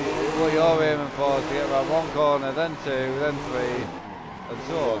 What you're aiming for is to get around one corner, then two, then three, and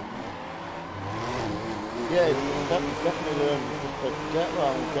so on. Yeah, it's definitely just to get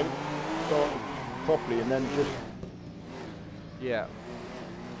around, get it sorted properly, and then just. Yeah.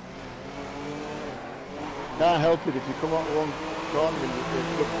 Can't help it if you come out one corner and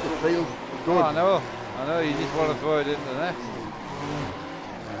it feels good. Oh, I know, you just want to throw it into the net.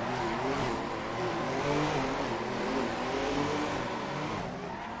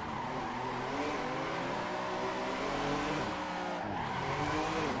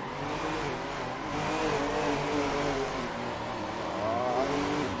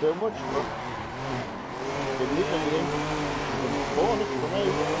 Too much, but bonus for me.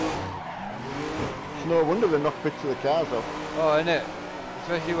 It's no wonder they knock bits of the cars off. Oh, isn't it?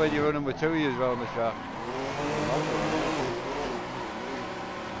 Especially when you're running with two years around the track.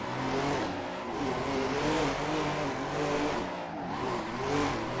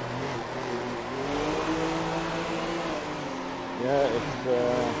 Yeah, it's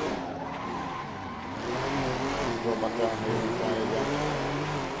go back down here and try again.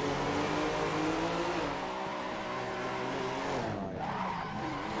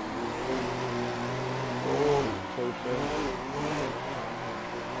 Oh, so soon.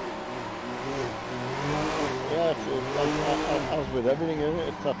 Yeah, it's as with everything, isn't it?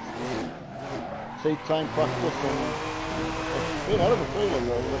 It's that seat time practice, and it's been out of a feeling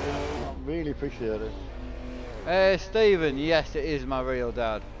though. I really appreciate it. Stephen, yes, it is my real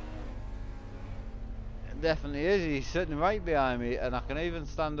dad. It definitely is. He's sitting right behind me, and I can even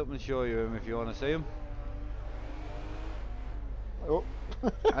stand up and show you him if you want to see him. Oh.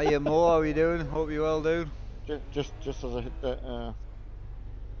 Hiya Mo, how are you doing? Hope you're well, dude. Just as I hit that.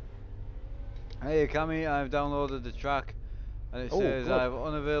 Hey Cammy, I've downloaded the track, and it Oh, says good. I have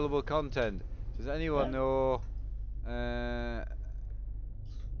unavailable content. Does anyone Yeah. know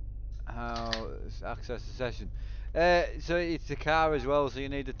how to access the session? So it's a car as well, so you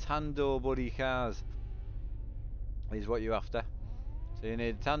need a Tando Buddy cars, is what you're after. So you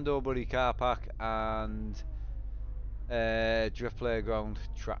need a Tando Buddy car pack and drift playground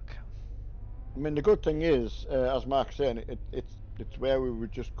track. I mean, the good thing is, as Mark's saying, it's where we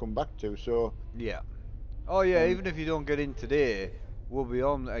would just come back to. So, Yeah. Oh yeah, um, even if you don't get in today, we'll be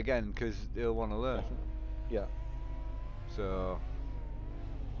on again because they'll want to learn. definitely. Yeah. So.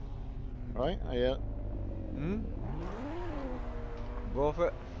 Right. Yeah. Go for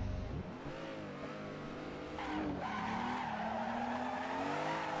it.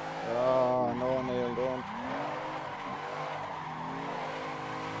 Oh no, Neil, don't.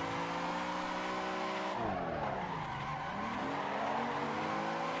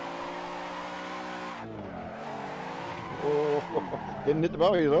 Oh, didn't hit the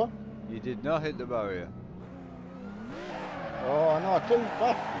barrier though. You did not hit the barrier. Oh no, too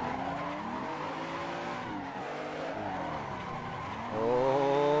fast.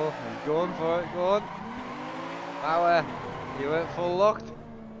 Oh, he's going for it, go on. Power. You went full locked.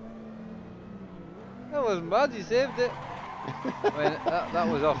 That wasn't bad, you saved it. I mean, that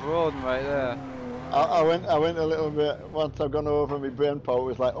was off-roading right there. I went a little bit, once I've gone over, my brain power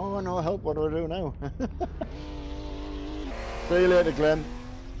was like, oh no, help, what do I do now? See you later, Glenn.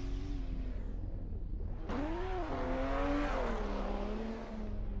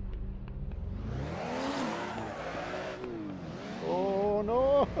 Oh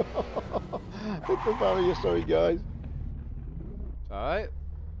no! Hit the barrier, sorry guys. It's alright.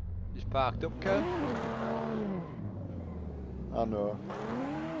 Just parked up, Ken. I know.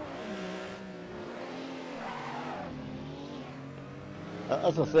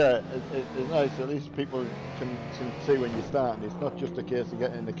 As I say, it's nice, at least people can see when you're starting. It's not just a case of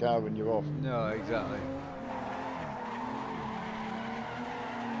getting in the car when you're off. No, exactly.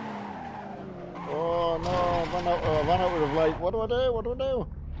 Oh no, I ran out of light. What do I do? What do I do?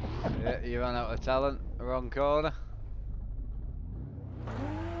 Yeah, you ran out of talent. Wrong corner.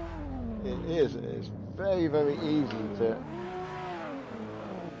 It's very, very easy to...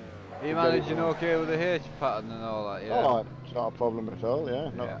 Are you managing okay with the H pattern and all that, yeah? Oh, it's not a problem at all,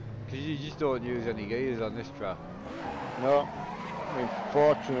 yeah. No. Yeah, because you just don't use any gears on this track. No. I mean,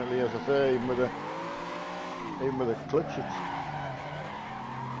 fortunately, as I say, even with the clutch, it's...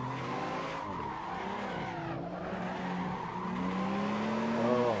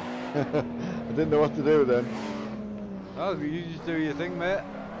 Oh. I didn't know what to do then. Oh, you just do your thing, mate.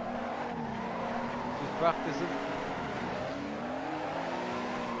 Just practicing.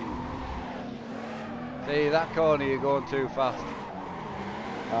 See, that corner you're going too fast.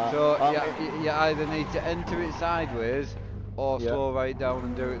 So you either need to enter it sideways or slow right down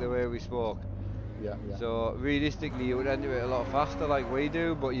and do it the way we spoke. Yeah, yeah. So realistically you would enter it a lot faster like we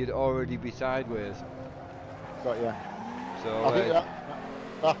do, but you'd already be sideways. Got ya. So I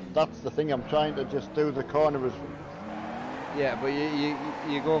think that's the thing. I'm trying to just do the corner as... Yeah, but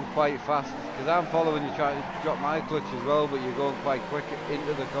you're going quite fast, because I'm following you trying to drop my clutch as well, but you're going quite quick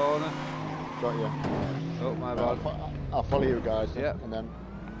into the corner. Got ya. Oh, my bad. I'll follow you guys. Yeah. And then...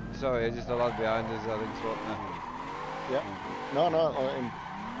 Sorry, just a lad behind us, I think, spotting there. Yeah. No, no. I'll let him.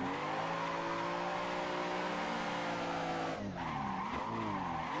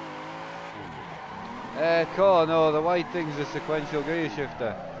 Core, no, the white thing's a sequential gear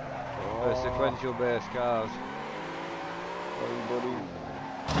shifter. For sequential based cars. Sorry, buddy.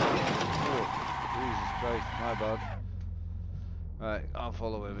 Oh, Jesus Christ, my bad. Right, I'll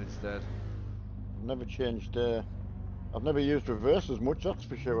follow him instead. I've never changed... I've never used reverse as much, that's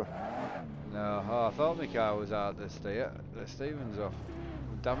for sure. No, oh, I thought my car was out this day. The Stevens off.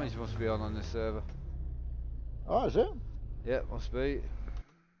 Damage must be on this server. Oh, is it? Yeah, must be.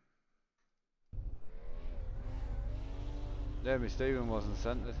 Yeah, my Steven wasn't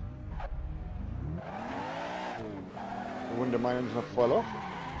centred. I wonder mine's not fall off.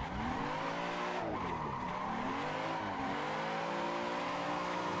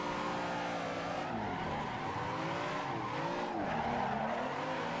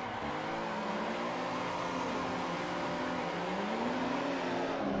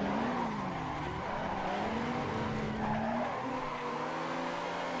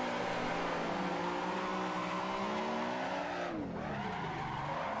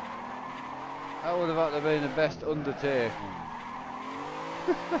 That would have had to have been the best undertake.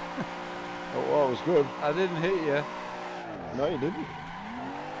 Oh, it was good. I didn't hit you. No, you didn't.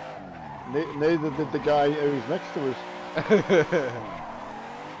 Neither did the guy who's next to us.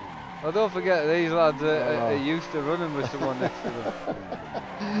 Well, don't forget, these lads are used to running with someone next to them.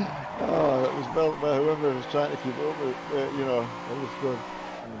 Oh, it was built by whoever was trying to keep up with it, you know, it was good.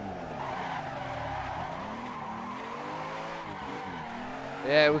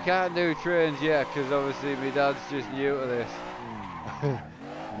 Yeah, we can't do trains yet because obviously my dad's just new to this.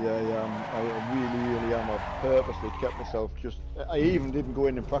 Yeah, I really am. I purposely kept myself I even didn't go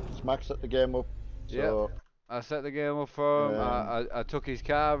in and practice Max set the game up. So, Yep. I set the game up for him. I took his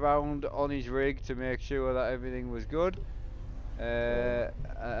car around on his rig to make sure that everything was good.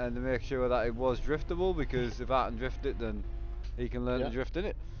 And to make sure that it was driftable, because if I can drift it, then he can learn to yeah. drift in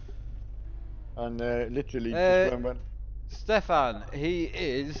it. And literally just went. Stefan, he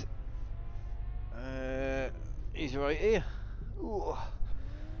is. He's right here. Ooh.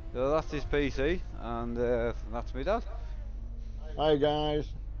 So that's his PC, and that's my dad. Hi guys.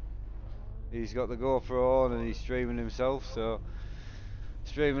 He's got the GoPro on and he's streaming himself, so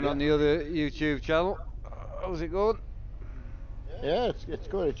streaming Yeah. on the other YouTube channel. How's it going? Yeah, it's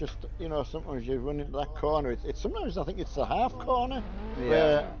good. It's just, you know, sometimes you run into that corner. It's sometimes I think it's the half corner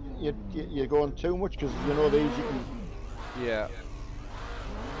where you're going too much because you know these you can. Yeah.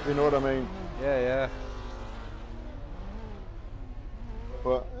 You know what I mean? Yeah.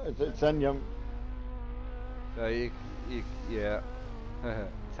 But it's then you. So yeah.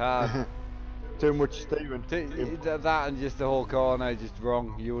 It's hard. Too much steering. That and just the whole corner just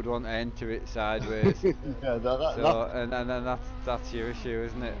wrong. You would want to enter it sideways. Yeah, and that's your issue,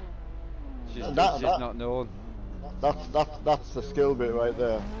 isn't it? It's just not known. That's the skill bit right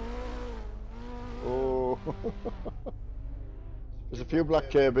there. Oh, there's a few black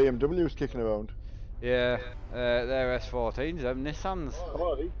BMWs kicking around. Yeah, they're S14s. Nissans.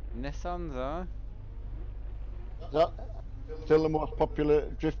 Oh, are they? Nissans, huh? Is that still the most popular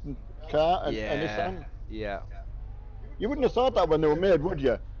drifting car? A Nissan? Yeah. You wouldn't have thought that when they were made, would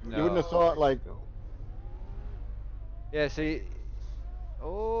you? No. You wouldn't have thought like. Yeah. See.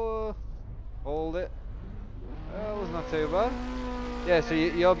 Oh, hold it. That was not too bad. Yeah. So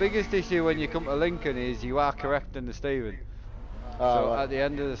your biggest issue when you come to Lincoln is you are correcting the steering. So Right. at the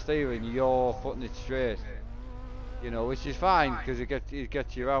end of the steering, you're putting it straight. You know, which is fine because it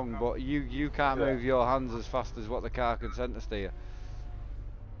gets you around, but you can't move your hands as fast as what the car can centre steer.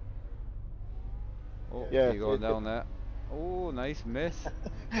 Oh, Yeah, you're going down there. Oh, nice miss.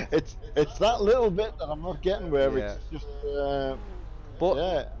 it's that little bit that I'm not getting where it's just.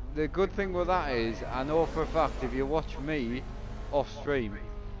 But the good thing with that is, I know for a fact if you watch me off stream,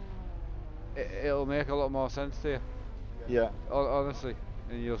 it'll make a lot more sense to you. Yeah. Honestly,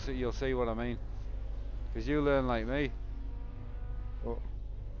 and you'll see what I mean. Because you learn like me. Oh.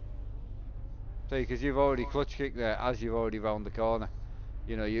 See, because you've already clutch kicked there as you've already round the corner.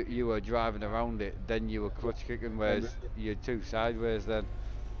 You know, you were driving around it, then you were clutch kicking, whereas you're two sideways then.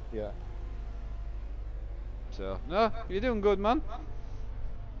 Yeah. So, no, you're doing good, man.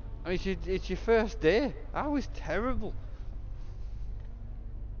 I mean, it's your first day. I was terrible.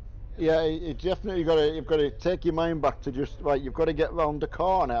 Yeah, it definitely you've got to take your mind back to just right. You've got to get round the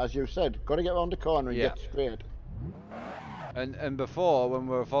corner, as you said. Got to get round the corner and get straight. And before, when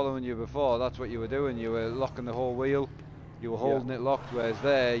we were following you before, that's what you were doing. You were locking the whole wheel. You were holding it locked, whereas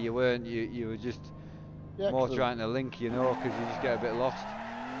there you weren't. You were just more trying to link, you know, because you just get a bit lost.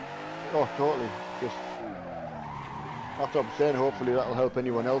 Oh, totally. Just that's what I'm saying. Hopefully that'll help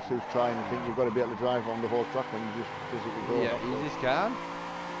anyone else who's trying and think you've got to be able to drive on the whole track when you just physically go. Yeah, you just can.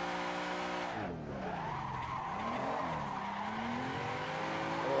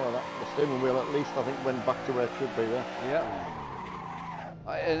 The steering wheel at least I think went back to where it should be there. Yeah.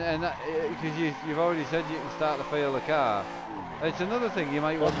 And because you've already said you can start to feel the car. It's another thing you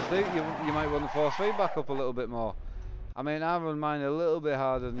might want to do. You might want to force feedback up a little bit more. I mean, I run mine a little bit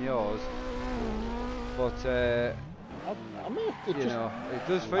harder than yours, but I mean,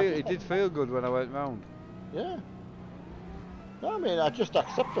 it did feel good when I went round. Yeah. No, I mean, I just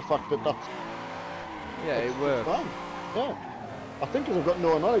accept the fact that that's. Yeah, it works. Fine. Yeah. I think because I've got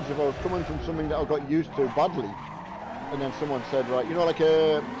no knowledge, if I was coming from something that I got used to badly, and then someone said, right, you know, like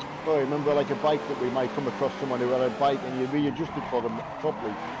remember like a bike that we might come across someone who had a bike and you readjust it for them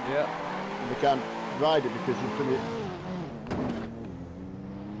properly. Yeah. And they can't ride it because you've done it.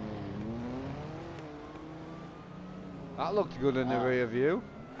 That looked good in the rear view.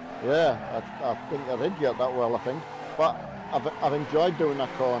 Yeah, I think I did get that well, I think. But I've enjoyed doing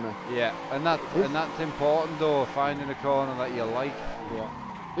that corner. Yeah, and that's important though, finding a corner that you like. Yeah.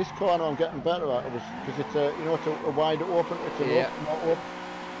 This corner I'm getting better at, it was because it's a, you know, it's a wider open, it's an Yeah. more open.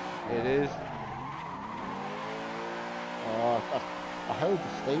 It is. Oh, I held the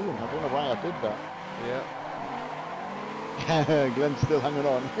steering. I don't know why I did that. Yeah. Glenn's still hanging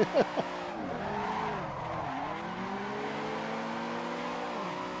on.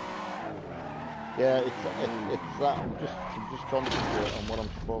 Yeah, it's that. I'm just concentrate on what I'm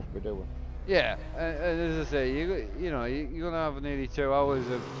supposed to be doing. Yeah, and as I say, you know, you're gonna have nearly 2 hours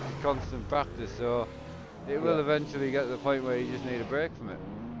of constant practice, so it will Yeah. eventually get to the point where you just need a break from it.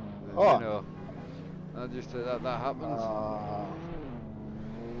 And, you Oh. know, that happens.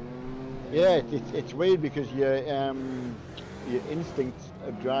 Yeah, it's weird because your instincts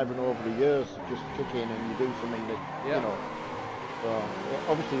of driving over the years just kick in and you do something that Yeah. you know. So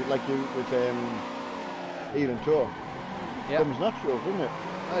obviously, like you with heel and toe, Yeah. comes natural, doesn't it?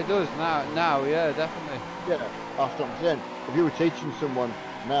 It does now, yeah, definitely. Yeah, that's what I'm saying. If you were teaching someone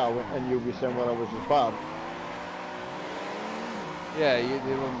now and you'd be saying, well, I was as bad. Yeah,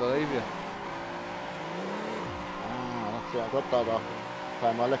 they wouldn't believe you. That's it. I got that off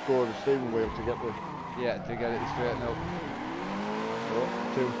time. I let go of the steering wheel to get the. Yeah, to get it straightened up. Oh,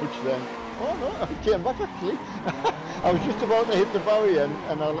 too much then. Oh no, I came back actually. I was just about to hit the barrier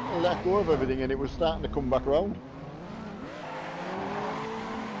and I let go of everything and it was starting to come back around.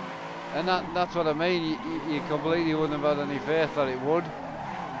 And that's what I mean. You completely wouldn't have had any faith that it would,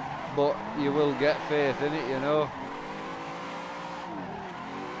 but you will get faith in it, you know.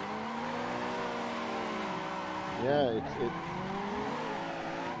 Yeah, it.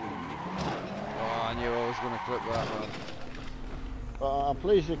 Oh, I knew I was going to clip that one. I'm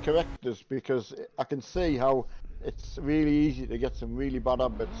pleased you corrected us because I can see how it's really easy to get some really bad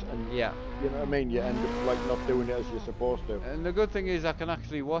habits and Yeah. you know what I mean. You end up like not doing it as you're supposed to. And the good thing is I can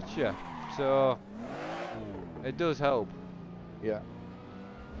actually watch you, so it does help. Yeah.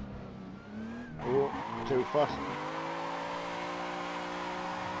 Oh, too fast.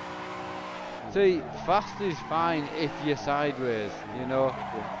 See, fast is fine if you're sideways, you know.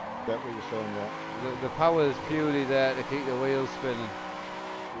 Yeah, get what you're saying, yeah. The power is purely there to keep the wheels spinning.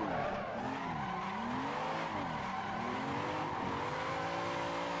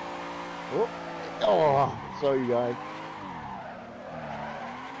 Oh, sorry guys.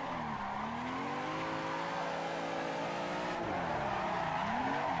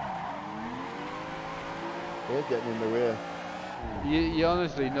 They're getting in the way. You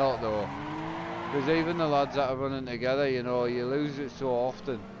honestly not though, because even the lads that are running together, you know, you lose it so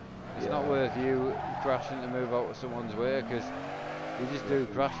often. It's not worth you crashing to move out of someone's way, because you just do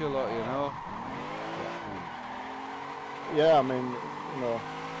crash a lot, you know. Yeah, I mean, you know,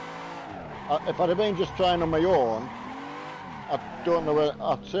 if I'd have been just trying on my own, I don't know where,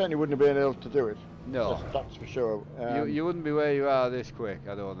 I certainly wouldn't have been able to do it. No. That's for sure. You wouldn't be where you are this quick,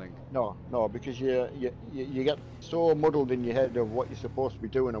 I don't think. No, because you get so muddled in your head of what you're supposed to be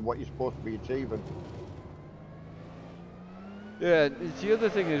doing and what you're supposed to be achieving. Yeah, it's the other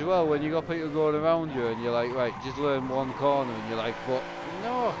thing as well, when you got people going around you and you're like, right, just learn one corner, and you're like, but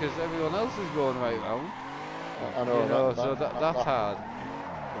no, because everyone else is going right round. I know, you know, so that's hard.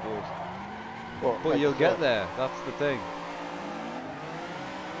 It is. But you'll get there, that's the thing.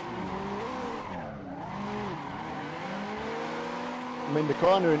 I mean, the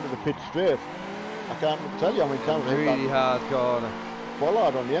corner into the pit straight, I can't tell you how many times I hit Really that hard corner.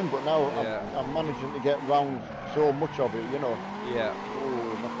 bollard on the end, but now Yeah. I'm managing to get round so much of it, you know. Yeah.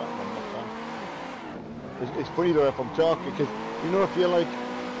 Oh, not that one, not that. It's funny though if I'm talking, because you know if you're like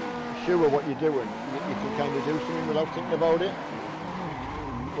sure what you're doing, you can kind of do something without thinking about it.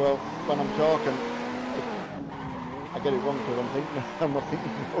 Well, when I'm talking, I get it wrong because I'm not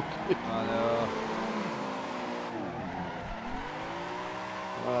thinking about it. I know.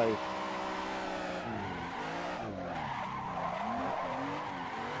 Right.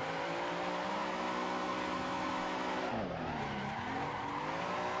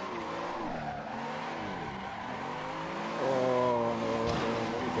 Oh no,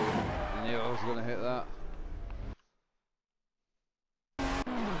 what are you doing? I knew I was going to hit that.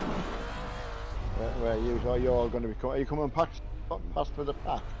 Where you're all going to be coming? Are you coming past for the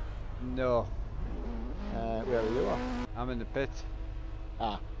pack? No. Where are you? I'm in the pit.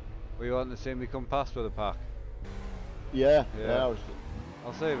 Ah. Were you wanting to see me come past with a pack? Yeah.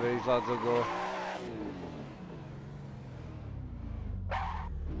 I'll see if these lads will go.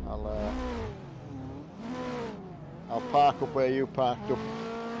 I'll park up where you parked up.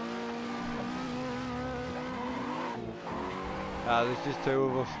 There's just two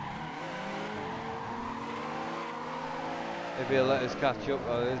of us. If he'll let us catch up,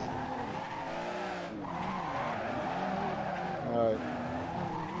 that is. Alright.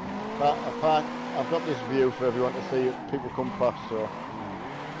 I've got this view for everyone to see. People come past, so.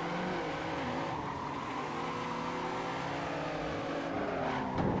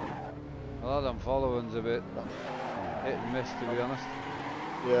 A lot of them following's a bit hit and miss, to be honest.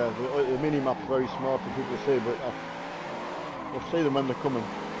 Yeah, the mini-map's very small for people to see, but we'll see them when they're coming.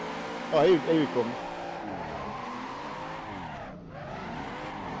 Oh, here he comes.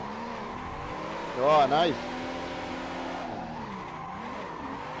 Oh, nice.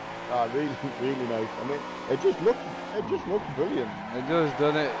 Ah, really nice. I mean, it just looks brilliant. It does,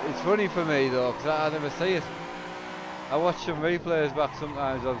 doesn't it? It's funny for me though, because I never see it. I watch some replays back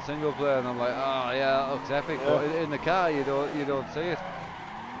sometimes on single player, and I'm like, oh yeah, that looks epic. Yeah. But in the car, you don't see it.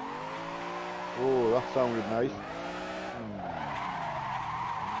 Oh, that sounded nice.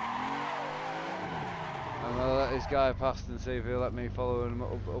 I'm gonna let this guy past and see if he'll let me follow him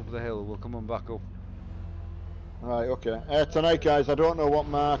up the hill. We'll come on back up. Right, okay. Tonight, guys, I don't know what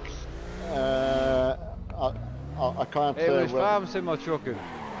marks. I can't It say. was farm sim or trucking.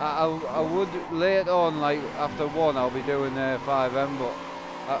 I would later on, like after 1, I'll be doing 5M, but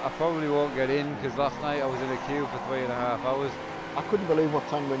I probably won't get in because last night I was in a queue for 3.5 hours. I couldn't believe what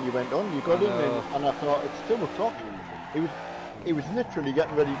time when you went on. You got in and I thought it's 2 o'clock. He was literally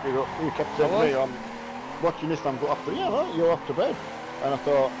getting ready to go. He kept saying to me, I'm watching this. I'm going off to you're off to bed. And I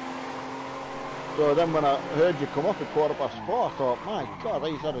thought. So then when I heard you come off at 4:15, I thought, my God,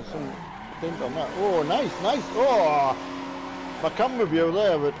 he's had some things on that. Oh, nice. Oh, my camera view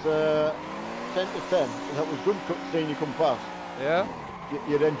there at 10 to 10. That was good seeing you come past. Yeah?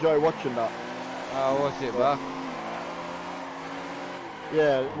 You'd enjoy watching that. I'll watch it back.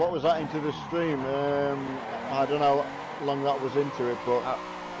 Yeah, what was that into the stream? I don't know how long that was into it, but...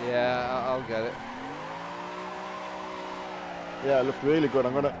 yeah, I'll get it. Yeah, it looked really good.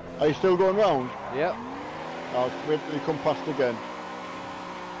 Are you still going round? Yep. I'll wait till you come past again.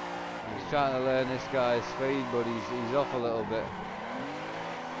 He's trying to learn this guy's speed, but he's off a little bit.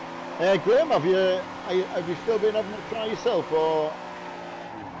 Graham, have you still been having a try yourself, or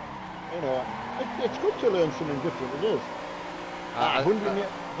you know, it's good to learn something different. It is.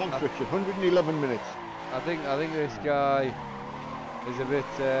 Thanks, Richard. 111 minutes. I think this guy is a bit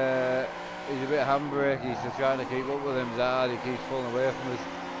handbrake. He's trying to keep up with him. Zard, he keeps pulling away from us.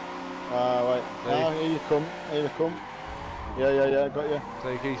 Right. Here you come. Yeah, got you.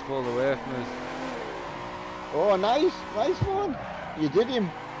 So he keeps pulling away from us. Oh, nice one. You did him.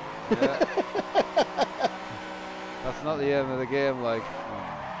 Yeah. That's not the aim of the game, like.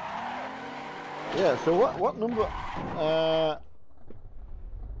 Yeah. So what number?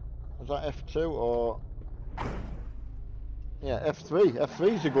 Was that F2 or? Yeah, F3.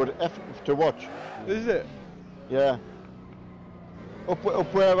 F3's a good F to watch. Is it? Yeah. Up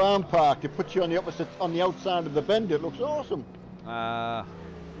where I'm parked, it puts you on the outside of the bend. It looks awesome.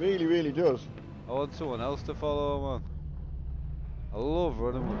 Really does. I want someone else to follow, man. I love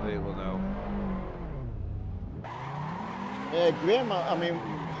running with people now. Graham, I mean,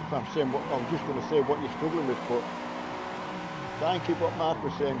 I'm just going to say what you're struggling with, but try and keep what Mark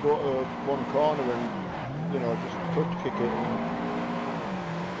was saying. Go to one corner and, you know, just touch kick it.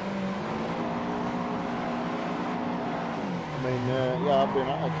 I mean, yeah, I've been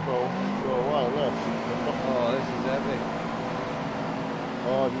at it for a while there. Oh, this is epic.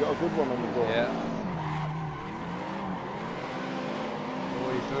 Oh, have you got a good one on the go? Yeah. Oh,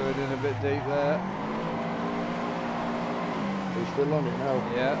 he threw it in a bit deep there. He's still on it now.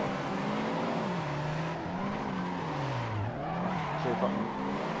 Yeah. See if I can...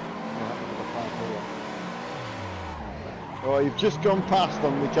 Oh, you've just gone past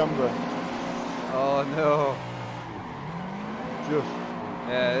on the camera. Oh no. Just.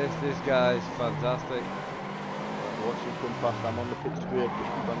 Yeah, this guy's fantastic. Watch him come past. I'm on the pit straight,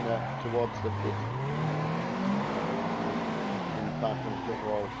 just on there towards the pit. And parked on the pit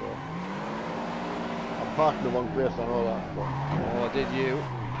wall, so I parked in the wrong place, I know that. But... Oh, did you?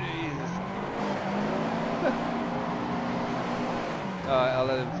 Jesus. Alright, I'll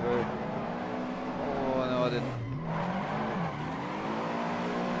let him through. Oh no, I didn't.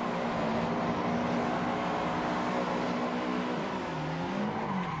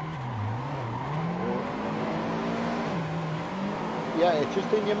 Yeah, it's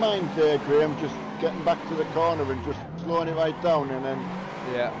just in your mind, Graham, just getting back to the corner and just slowing it right down and then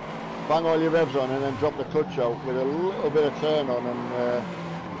bang all your revs on and then drop the clutch out with a little bit of turn on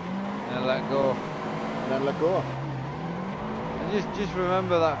and let go. And then let go. And just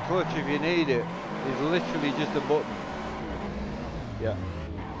remember that clutch, if you need it, is literally just a button. Yeah.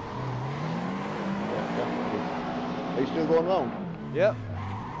 Yeah, definitely. Are you still going round? Yep.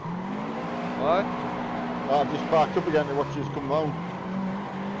 Why? Oh, I've just parked up again to watch you come round.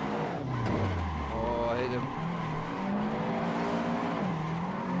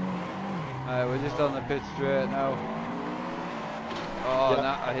 Alright, we're just on the pit straight now. Oh, Yeah.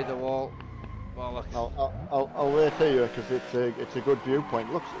 nah, I hit the wall. Bollocks. I'll wait here because it's a good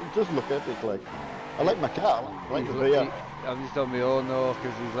viewpoint. Looks, it does look epic. Like I like my car. I like the VR. I'm just on my own though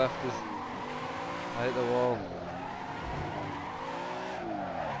because he's left us. I hit the wall.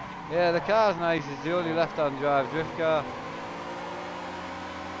 Yeah, the car's nice. It's the only left-hand drive drift car.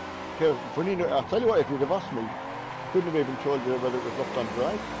 Okay, funny enough, I'll tell you what. If you'd have asked me, couldn't have even told you whether it was left-hand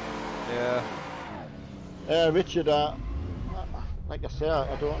drive. Yeah. Richard, like I say,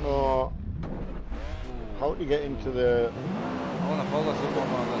 I don't know how to get into the. I want to follow someone,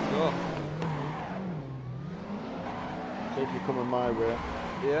 man. Let's go. See if you're coming my way.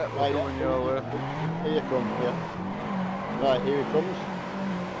 Yeah, we're coming your way. Here you come, yeah. Right, here he comes.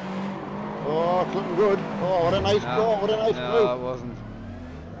 Oh, it's looking good. Oh, what a nice ball, what a nice move. No, it wasn't.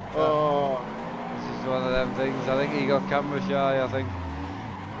 Oh. This is one of them things. I think he got camera shy, I think.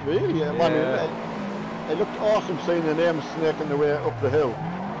 Really? Yeah. Man, it looked awesome seeing the name snaking the way up the hill.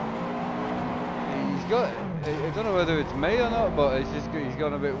 He's got, I don't know whether it's me or not, but it's just he's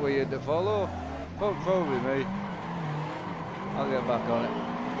gone a bit weird to follow. Probably me. I'll get back on it.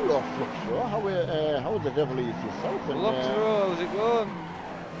 Hello, Fluxro. How the devil is yourself? Fluxro, how's it going?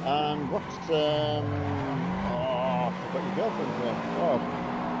 And what's I forgot your girlfriend's name. Oh,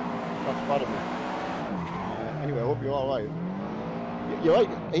 that's bad of me. Anyway, I hope you're all right. You're right.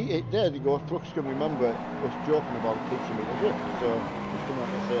 There you go. Flux can remember us joking about teaching me to drift. So he's come out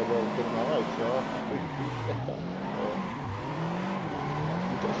and say, "Well, we're doing all right." So we get that.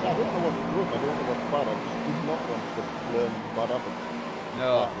 I don't know what's good. I don't know what's bad. I just did not want to learn bad habits.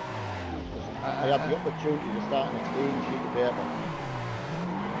 No. I had the opportunity to start on a clean sheet of paper.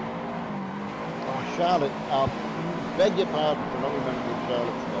 Oh, Charlotte, I beg your pardon for not remembering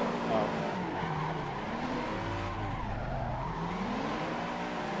Charlotte's name.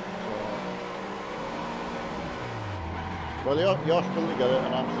 Well, you're still together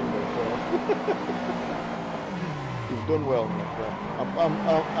and I'm single, so you've done well, mate.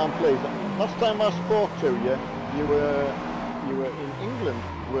 I'm pleased. Last time I spoke to you, you were in England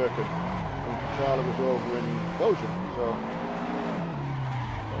working, and Charlotte was over in Belgium. So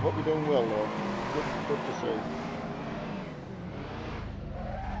I hope you're doing well, though. Good to see.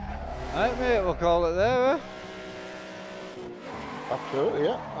 Right, mate, we'll call it there, eh? Absolutely,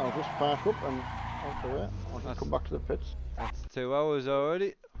 yeah. I'll just park up and out the way. I'll just come back to the pits. That's 2 hours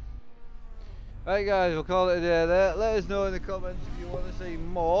already. Right guys, we'll call it a day there. Let us know in the comments if you want to see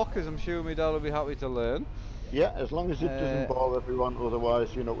more, because I'm sure my dad will be happy to learn. Yeah, as long as it doesn't bore everyone,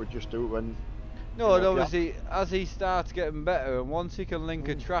 otherwise, you know, we just do it when... No, and obviously, as he starts getting better, and once he can link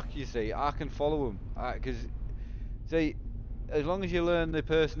a track, you see, I can follow him. Because, see, as long as you learn the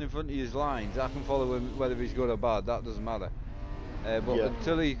person in front of his lines, I can follow him whether he's good or bad, that doesn't matter. But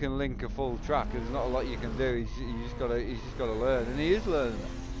until he can link a full track, there's not a lot you can do. He's just got to learn, and he is learning.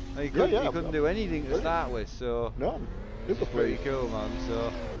 He couldn't do anything to start with, so it's pretty cool, man.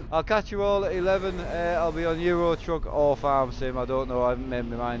 So I'll catch you all at 11. I'll be on Euro Truck or Farm Sim. I don't know. I haven't made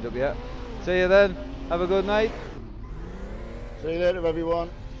my mind up yet. See you then. Have a good night. See you later,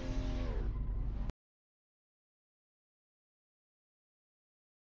 everyone.